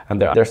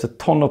 And there's a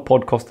ton of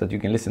podcasts that you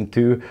can listen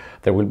to.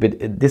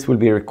 This will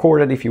be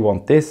recorded if you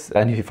want this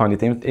and if you find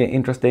it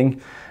interesting.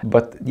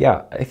 But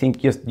yeah, I think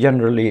just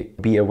generally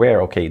be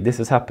aware, okay, this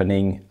is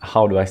happening.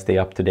 How do I stay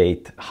up to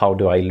date? How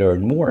do I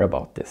learn more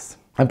about this?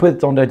 and put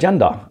it on the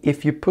agenda.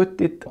 If you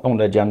put it on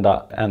the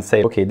agenda and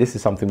say, okay, this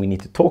is something we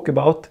need to talk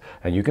about,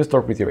 and you can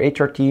start with your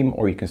HR team,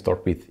 or you can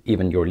start with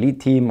even your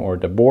lead team or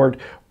the board,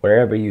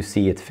 wherever you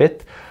see it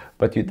fit,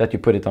 but that you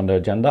put it on the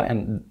agenda.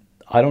 And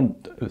I don't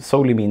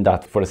solely mean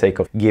that for the sake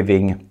of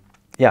giving,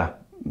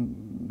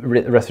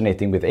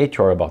 resonating with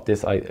HR about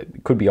this.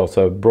 It could be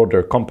also a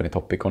broader company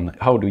topic on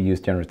how do we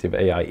use generative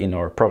AI in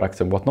our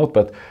products and whatnot,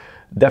 but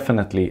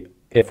definitely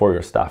for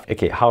your staff.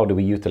 Okay, how do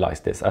we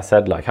utilize this? I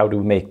said, like, how do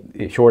we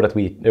make sure that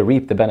we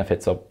reap the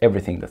benefits of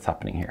everything that's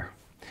happening here?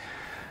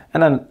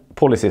 And then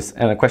policies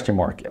and a question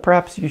mark.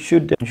 Perhaps you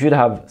should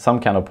have some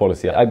kind of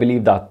policy. I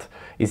believe that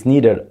is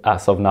needed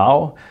as of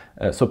now,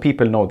 so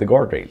people know the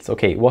guardrails.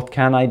 Okay, what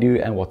can I do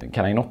and what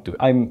can I not do?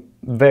 I'm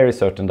very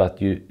certain that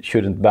you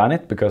shouldn't ban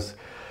it, because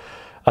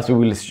as we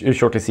will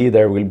shortly see,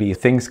 there will be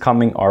things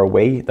coming our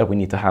way that we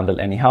need to handle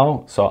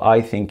anyhow. So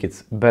I think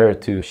it's better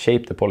to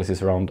shape the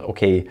policies around,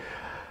 okay,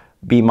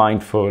 be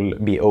mindful,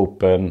 be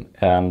open,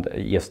 and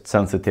just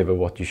sensitive of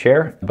what you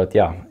share. But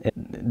yeah,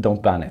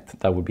 don't ban it.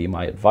 That would be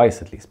my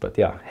advice, at least. But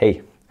yeah,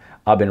 hey,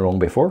 I've been wrong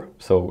before,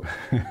 so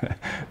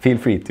feel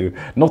free to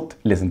not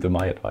listen to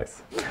my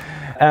advice.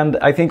 And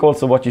I think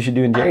also what you should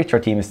do in the HR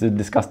team is to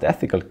discuss the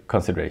ethical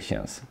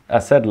considerations.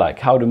 As said, like,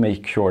 how to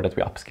make sure that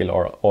we upskill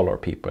all our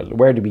people.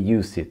 Where do we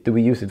use it? Do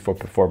we use it for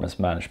performance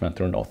management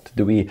or not?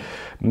 Do we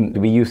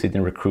use it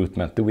in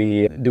recruitment? Do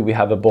we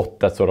have a bot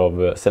that sort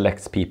of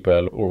selects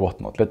people or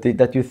whatnot? But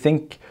that you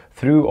think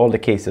through all the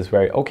cases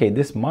where, okay,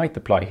 this might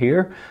apply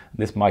here,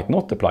 this might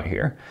not apply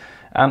here.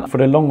 And for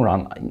the long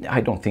run,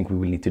 I don't think we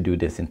will need to do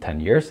this in 10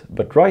 years.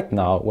 But right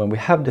now, when we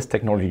have this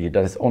technology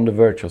that is on the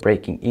verge of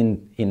breaking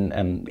in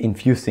and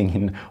infusing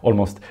in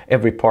almost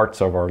every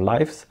part of our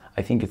lives,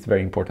 I think it's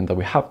very important that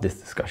we have this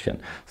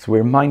discussion. So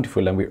we're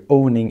mindful and we're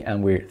owning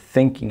and we're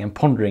thinking and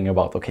pondering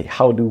about, okay,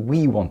 how do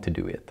we want to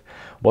do it?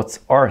 What's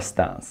our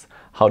stance?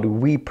 How do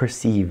we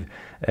perceive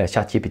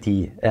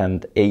ChatGPT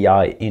and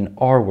AI in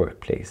our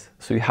workplace?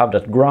 So you have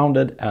that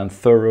grounded and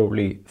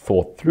thoroughly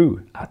thought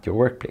through at your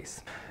workplace.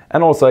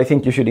 And also, I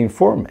think you should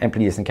inform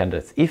employees and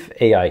candidates if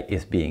AI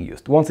is being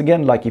used. Once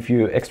again, like, if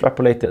you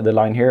extrapolate the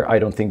line here, I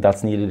don't think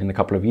that's needed in a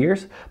couple of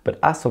years. But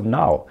as of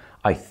now,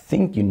 I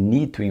think you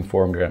need to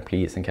inform your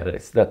employees and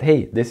candidates that,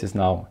 hey, this is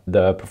now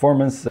the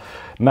performance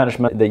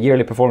management, the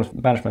yearly performance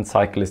management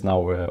cycle is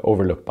now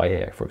overlooked by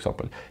AI, for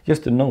example.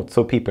 Just a note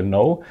so people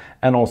know,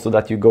 and also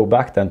that you go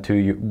back then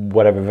to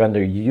whatever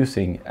vendor you're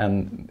using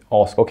and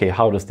ask, okay,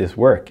 how does this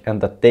work?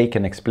 And that they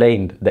can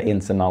explain the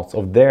ins and outs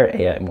of their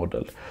AI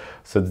model.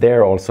 So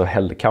they're also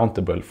held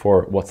accountable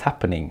for what's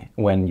happening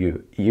when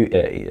you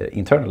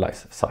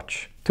internalize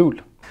such tool.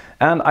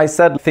 And I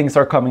said things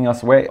are coming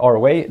our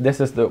way. This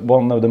is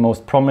one of the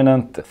most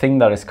prominent thing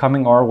that is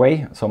coming our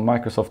way. So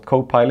Microsoft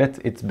Copilot,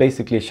 it's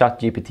basically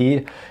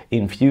ChatGPT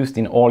infused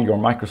in all your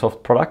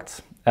Microsoft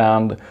products.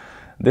 And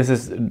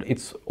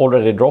it's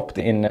already dropped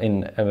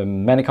in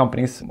many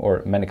companies,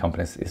 or many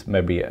companies is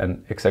maybe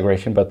an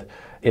exaggeration, but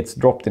it's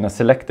dropped in a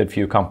selected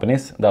few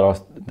companies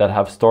that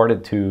have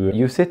started to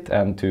use it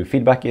and to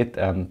feedback it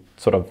and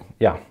sort of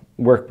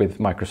work with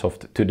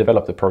Microsoft to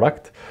develop the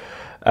product.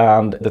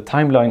 And the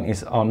timeline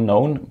is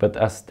unknown, but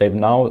as they've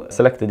now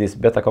selected these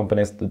beta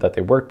companies that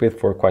they worked with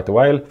for quite a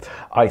while,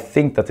 I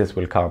think that this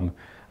will come,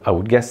 I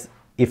would guess,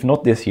 if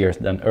not this year,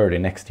 then early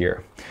next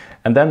year.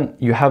 And then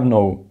you have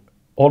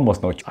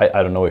almost no,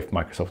 I don't know if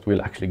Microsoft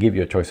will actually give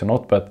you a choice or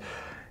not, but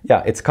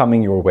yeah, it's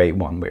coming your way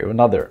one way or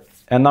another.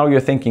 And now you're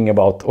thinking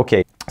about,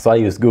 okay, so I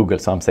use Google,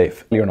 so I'm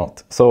safe. You're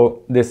not.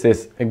 So this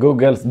is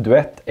Google's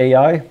Duet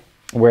AI,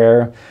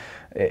 where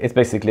it's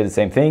basically the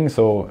same thing.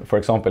 So for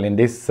example, in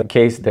this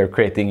case, they're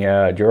creating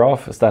a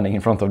giraffe standing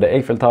in front of the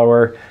Eiffel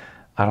Tower.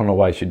 I don't know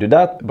why you should do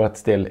that, but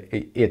still,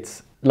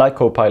 it's like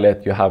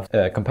Copilot. You have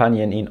a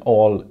companion in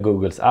all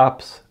Google's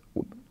apps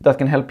that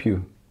can help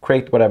you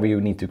create whatever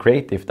you need to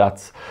create, if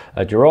that's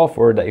a giraffe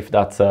or if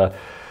that's a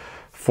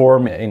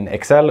form in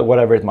Excel,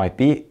 whatever it might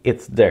be,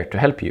 it's there to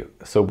help you.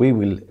 So we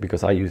will,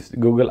 because I use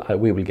Google,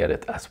 we will get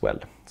it as well.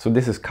 So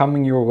this is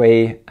coming your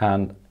way,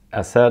 and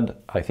as said,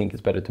 I think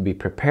it's better to be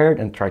prepared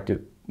and try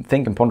to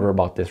think and ponder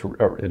about this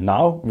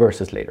now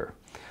versus later.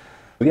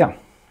 So yeah.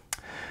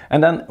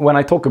 And then when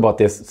I talk about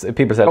this,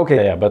 people say,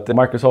 okay, yeah, but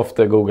Microsoft,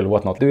 Google,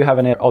 whatnot, do you have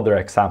any other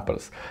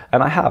examples?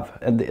 And I have.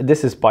 And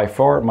this is by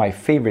far my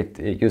favorite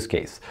use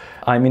case.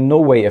 I'm in no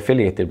way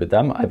affiliated with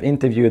them. I've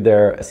interviewed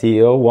their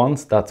CEO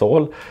once, that's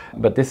all.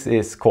 But this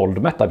is called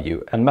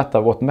MetaView. And what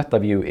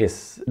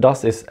MetaView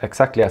does is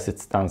exactly as it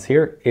stands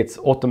here. It's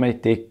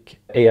automatic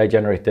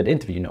AI-generated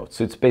interview notes.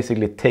 So it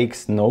basically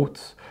takes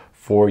notes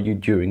for you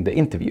during the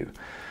interview.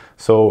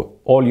 So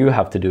all you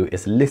have to do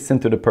is listen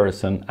to the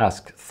person,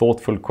 ask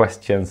thoughtful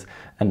questions,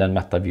 and then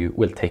MetaView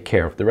will take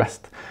care of the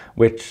rest.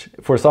 Which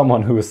for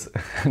someone who's,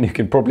 and you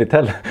can probably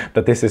tell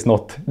that this is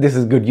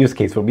a good use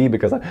case for me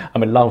because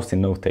I'm a lousy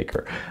note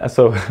taker.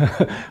 So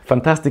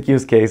fantastic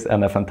use case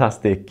and a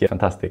fantastic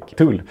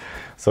tool.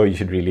 So you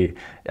should really,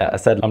 I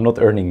said I'm not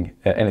earning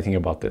anything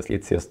about this.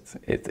 It's just,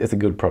 it's a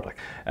good product.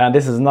 And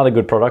this is not a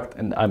good product,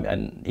 and I'm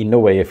in no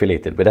way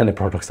affiliated with any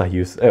products I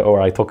use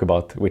or I talk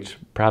about, which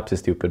perhaps is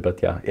stupid,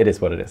 but yeah, it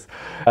is what it is.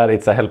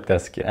 It's a help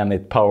desk, and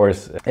it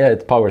powers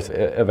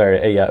a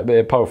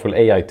very powerful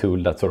AI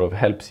tool that sort of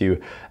helps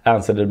you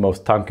answer the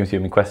most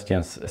time-consuming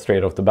questions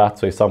straight off the bat.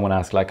 So if someone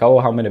asks like, oh,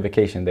 how many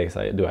vacation days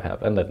do I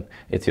have? And then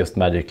it just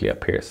magically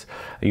appears.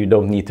 You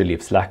don't need to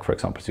leave Slack, for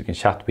example, so you can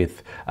chat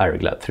with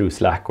Ariglad through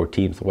Slack or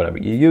Teams or whatever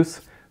you use.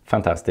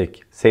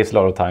 Fantastic. Saves a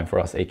lot of time for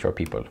us HR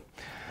people.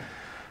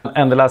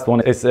 And the last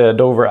one is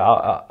Dover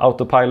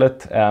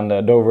Autopilot,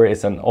 and Dover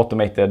is an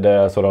automated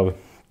sort of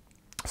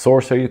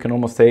sourcer, you can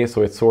almost say.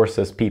 So it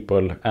sources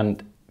people,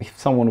 and if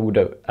someone would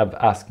have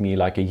asked me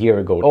like a year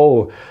ago,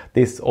 oh,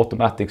 these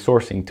automatic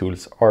sourcing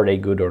tools, are they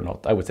good or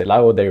not? I would say,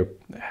 oh, they're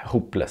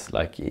hopeless.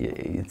 Like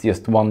it's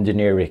just one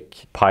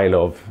generic pile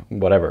of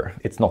whatever.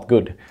 It's not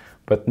good.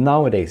 But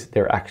nowadays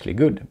they're actually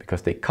good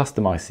because they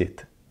customize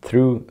it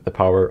through the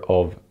power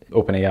of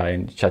OpenAI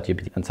and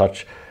ChatGPT and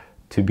such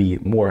to be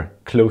more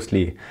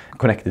closely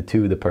connected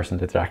to the person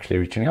that they're actually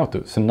reaching out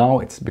to. So now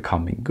it's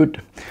becoming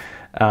good.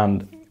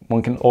 And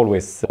one can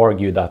always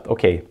argue that,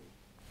 okay,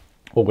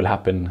 what will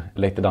happen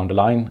later down the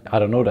line? I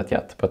don't know that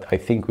yet, but I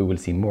think we will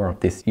see more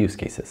of these use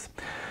cases.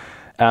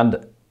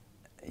 And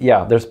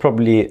yeah, there's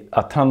probably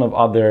a ton of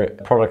other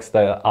products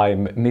that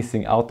I'm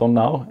missing out on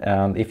now.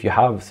 And if you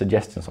have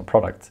suggestions on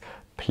products,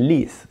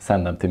 please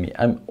send them to me.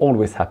 I'm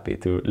always happy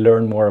to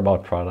learn more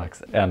about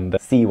products and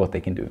see what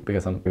they can do,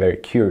 because I'm very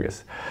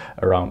curious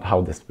around how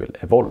this will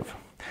evolve.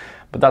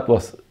 But that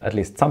was at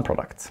least some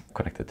products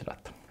connected to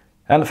that.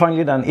 And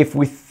finally then, if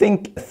we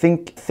think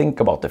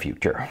about the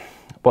future,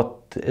 what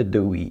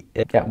do we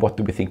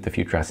think the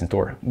future has in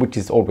store? Which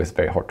is always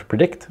very hard to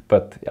predict,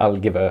 but I'll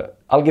give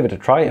it a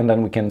try, and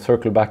then we can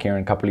circle back here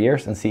in a couple of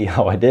years and see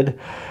how I did.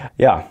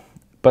 Yeah,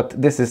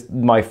 but this is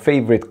my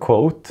favorite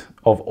quote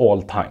of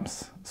all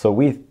times. So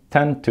we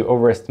tend to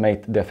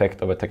overestimate the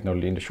effect of a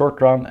technology in the short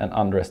run and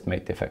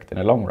underestimate the effect in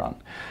the long run.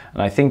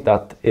 And I think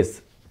that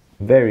is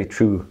very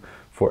true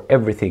for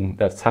everything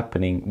that's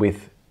happening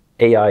with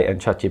AI and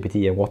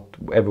ChatGPT and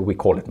whatever we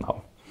call it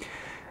now.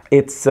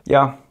 It's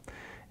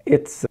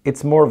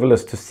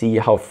marvelous to see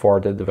how far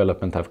the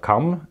development have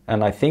come,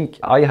 and I think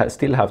I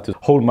still have to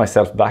hold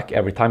myself back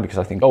every time, because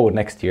I think, oh,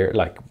 next year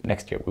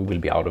we will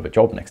be out of a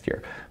job next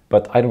year.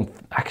 But I don't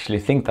actually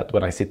think that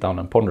when I sit down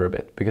and ponder a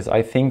bit, because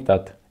I think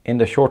that in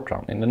the short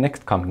run, in the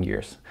next coming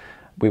years,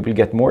 we will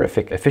get more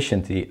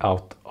efficiency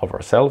out of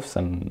ourselves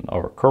and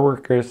our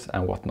coworkers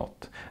and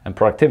whatnot, and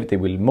productivity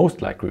will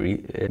most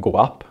likely go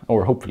up,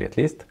 or hopefully at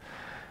least.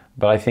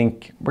 But I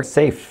think we're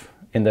safe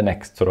in the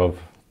next sort of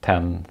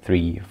 10,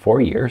 3,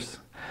 4 years.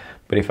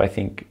 But if I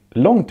think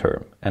long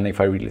term, and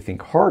if I really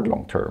think hard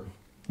long term,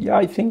 yeah,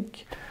 I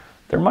think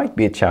there might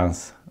be a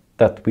chance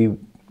that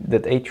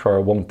HR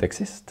won't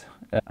exist.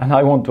 And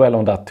I won't dwell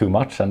on that too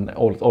much, and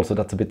also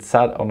that's a bit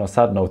sad, on a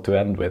sad note to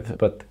end with.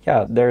 But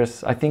yeah,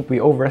 I think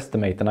we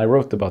overestimate, and I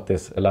wrote about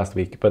this last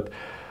week, but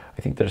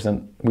I think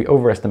we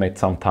overestimate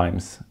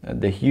sometimes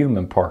the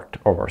human part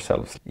of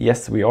ourselves.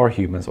 Yes, we are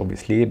humans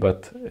obviously,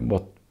 but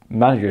what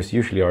managers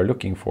usually are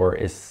looking for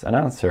is an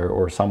answer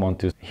or someone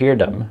to hear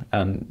them.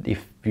 And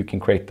if you can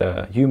create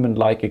a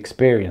human-like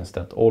experience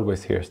that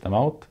always hears them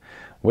out,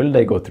 will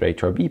they go to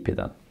HRBP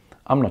then?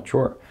 I'm not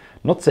sure.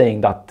 Not saying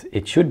that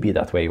it should be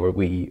that way, or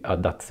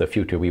that's the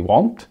future we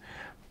want,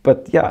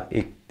 but yeah,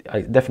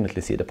 I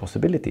definitely see the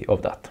possibility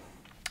of that.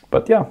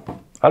 But yeah,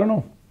 I don't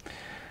know.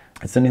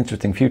 It's an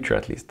interesting future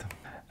at least.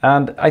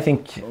 And I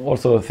think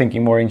also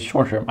thinking more in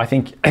short term, I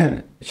think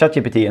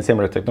ChatGPT and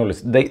similar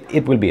technologies,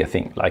 it will be a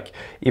thing. Like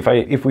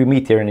if we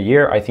meet here in a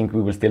year, I think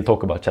we will still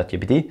talk about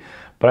ChatGPT,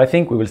 but I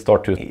think we will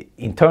start to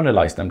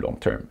internalize them long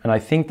term. And I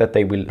think that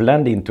they will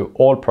blend into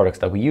all products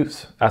that we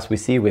use, as we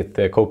see with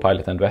the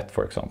Copilot and Duet,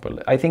 for example.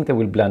 I think they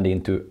will blend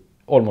into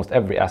almost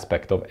every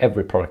aspect of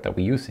every product that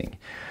we're using.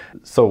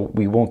 So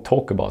we won't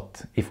talk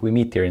about, if we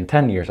meet here in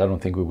 10 years, I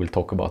don't think we will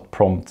talk about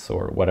prompts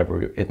or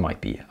whatever it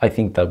might be. I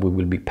think that we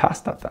will be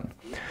past that then.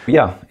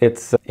 Yeah,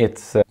 that's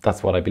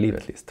what I believe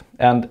at least.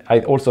 And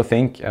I also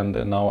think, and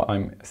now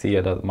I'm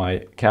seeing that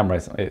my camera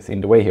is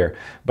in the way here,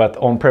 but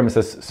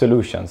on-premises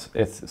solutions,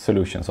 it's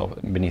solutions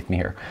beneath me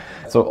here.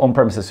 So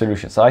on-premises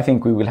solutions, so I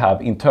think we will have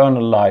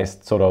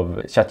internalized sort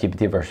of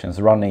ChatGPT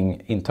versions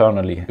running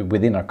internally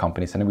within our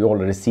companies, and we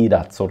already see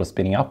that sort of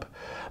spinning up.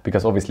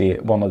 Because obviously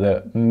one of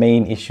the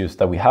main issues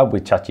that we have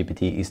with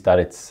ChatGPT is that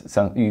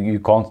you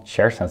can't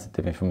share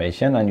sensitive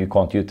information and you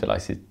can't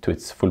utilize it to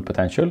its full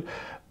potential.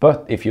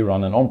 But if you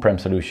run an on-prem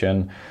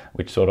solution,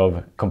 which sort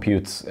of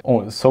computes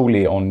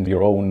solely on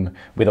your own,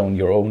 within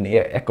your own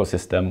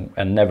ecosystem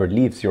and never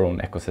leaves your own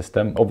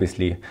ecosystem,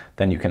 obviously,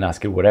 then you can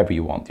ask it whatever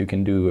you want. You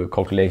can do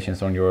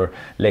calculations on your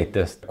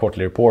latest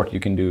quarterly report. You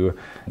can do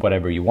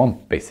whatever you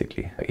want,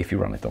 basically, if you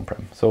run it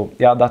on-prem. So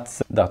yeah,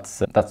 that's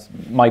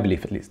my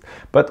belief at least.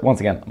 But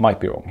once again, might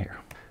be wrong here.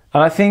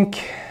 And I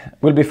think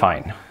we'll be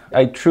fine.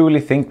 I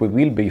truly think we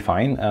will be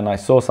fine. And I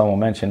saw someone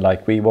mention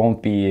like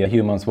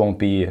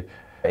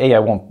AI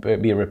won't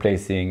be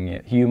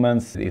replacing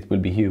humans. It will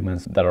be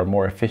humans that are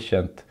more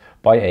efficient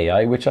by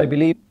AI, which I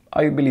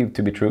believe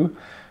to be true.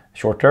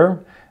 Short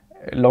term,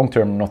 long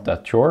term, not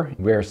that sure.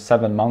 We're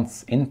 7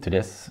 months into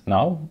this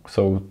now,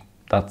 so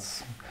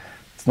it's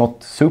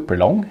not super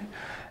long,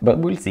 but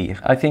we'll see.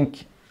 I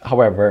think,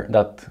 however,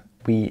 that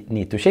we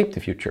need to shape the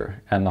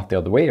future and not the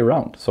other way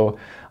around. So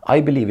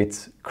I believe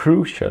it's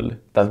crucial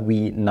that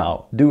we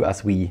now do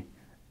as we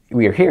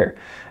are here.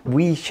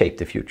 We shape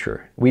the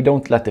future. We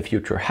don't let the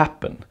future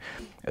happen.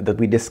 That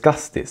we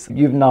discuss this.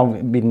 You've now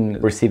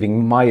been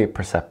receiving my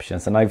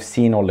perceptions and I've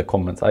seen all the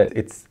comments.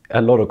 It's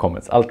a lot of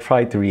comments. I'll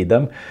try to read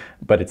them,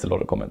 but it's a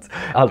lot of comments.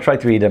 I'll try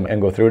to read them and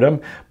go through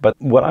them. But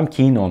what I'm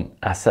keen on,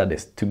 as said,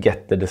 is to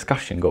get the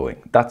discussion going.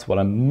 That's what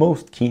I'm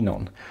most keen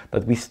on.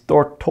 That we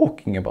start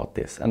talking about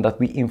this and that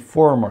we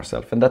inform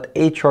ourselves and that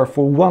HR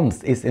for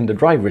once is in the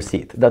driver's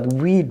seat. That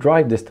we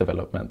drive this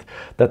development.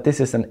 That this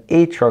is an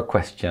HR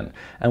question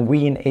and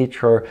we in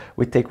HR,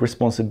 we take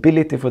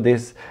responsibility for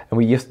this and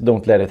we just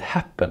don't let it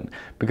happen.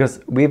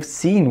 Because we've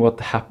seen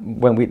what's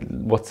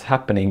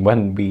happening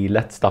when we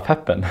let stuff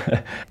happen.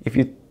 If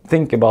you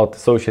think about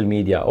social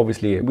media,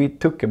 obviously we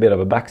took a bit of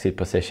a backseat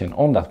position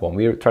on that one.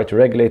 We tried to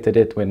regulate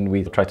it when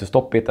we tried to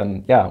stop it,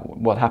 and yeah,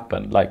 what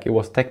happened? Like, it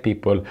was tech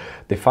people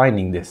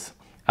defining this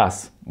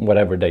as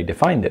whatever they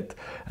defined it.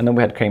 And then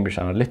we had Cambridge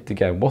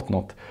Analytica and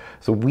whatnot.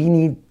 So we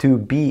need to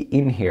be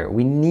in here.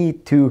 We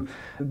need to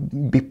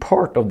be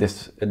part of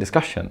this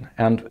discussion.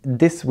 And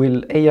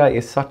AI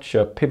is such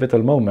a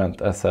pivotal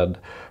moment, as said,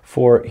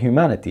 for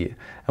humanity.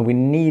 And we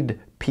need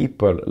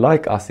people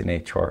like us in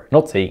HR.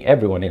 Not saying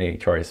everyone in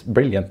HR is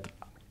brilliant.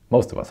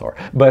 Most of us are.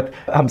 But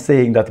I'm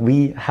saying that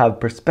we have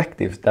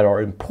perspectives that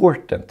are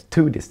important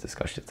to this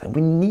discussion. And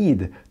we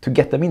need to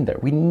get them in there.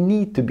 We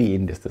need to be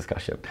in this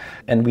discussion.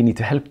 And we need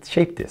to help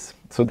shape this.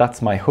 So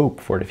that's my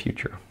hope for the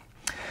future.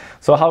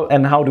 So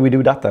how do we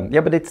do that then?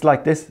 Yeah, but it's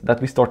like this, that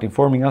we start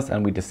informing us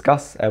and we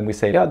discuss and we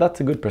say, yeah, that's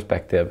a good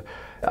perspective.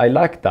 I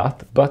like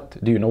that, but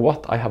do you know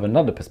what? I have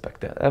another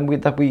perspective. And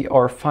that we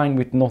are fine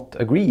with not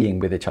agreeing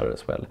with each other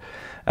as well.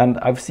 And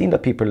I've seen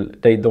that people,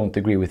 they don't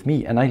agree with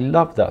me. And I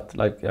love that.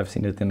 Like, I've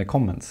seen it in the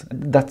comments.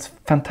 That's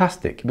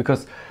fantastic,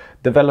 because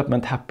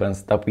development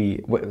happens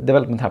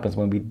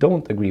when we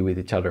don't agree with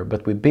each other,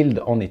 but we build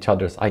on each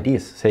other's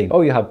ideas, saying,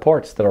 oh, you have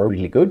parts that are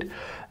really good,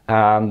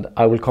 and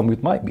I will come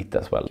with my bit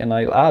as well. And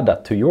I'll add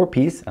that to your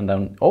piece, and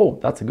then, oh,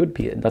 that's a good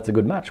piece, that's a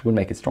good match, we'll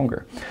make it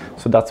stronger.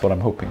 So that's what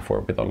I'm hoping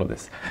for with all of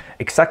this.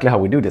 Exactly how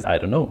we do this, I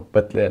don't know,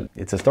 but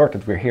it's a start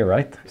that we're here,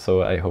 right?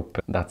 So I hope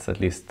that's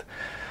at least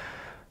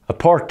a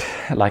part,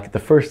 like the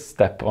first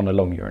step on a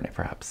long journey,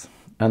 perhaps.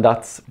 And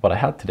that's what I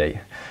had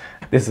today.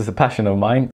 This is a passion of mine.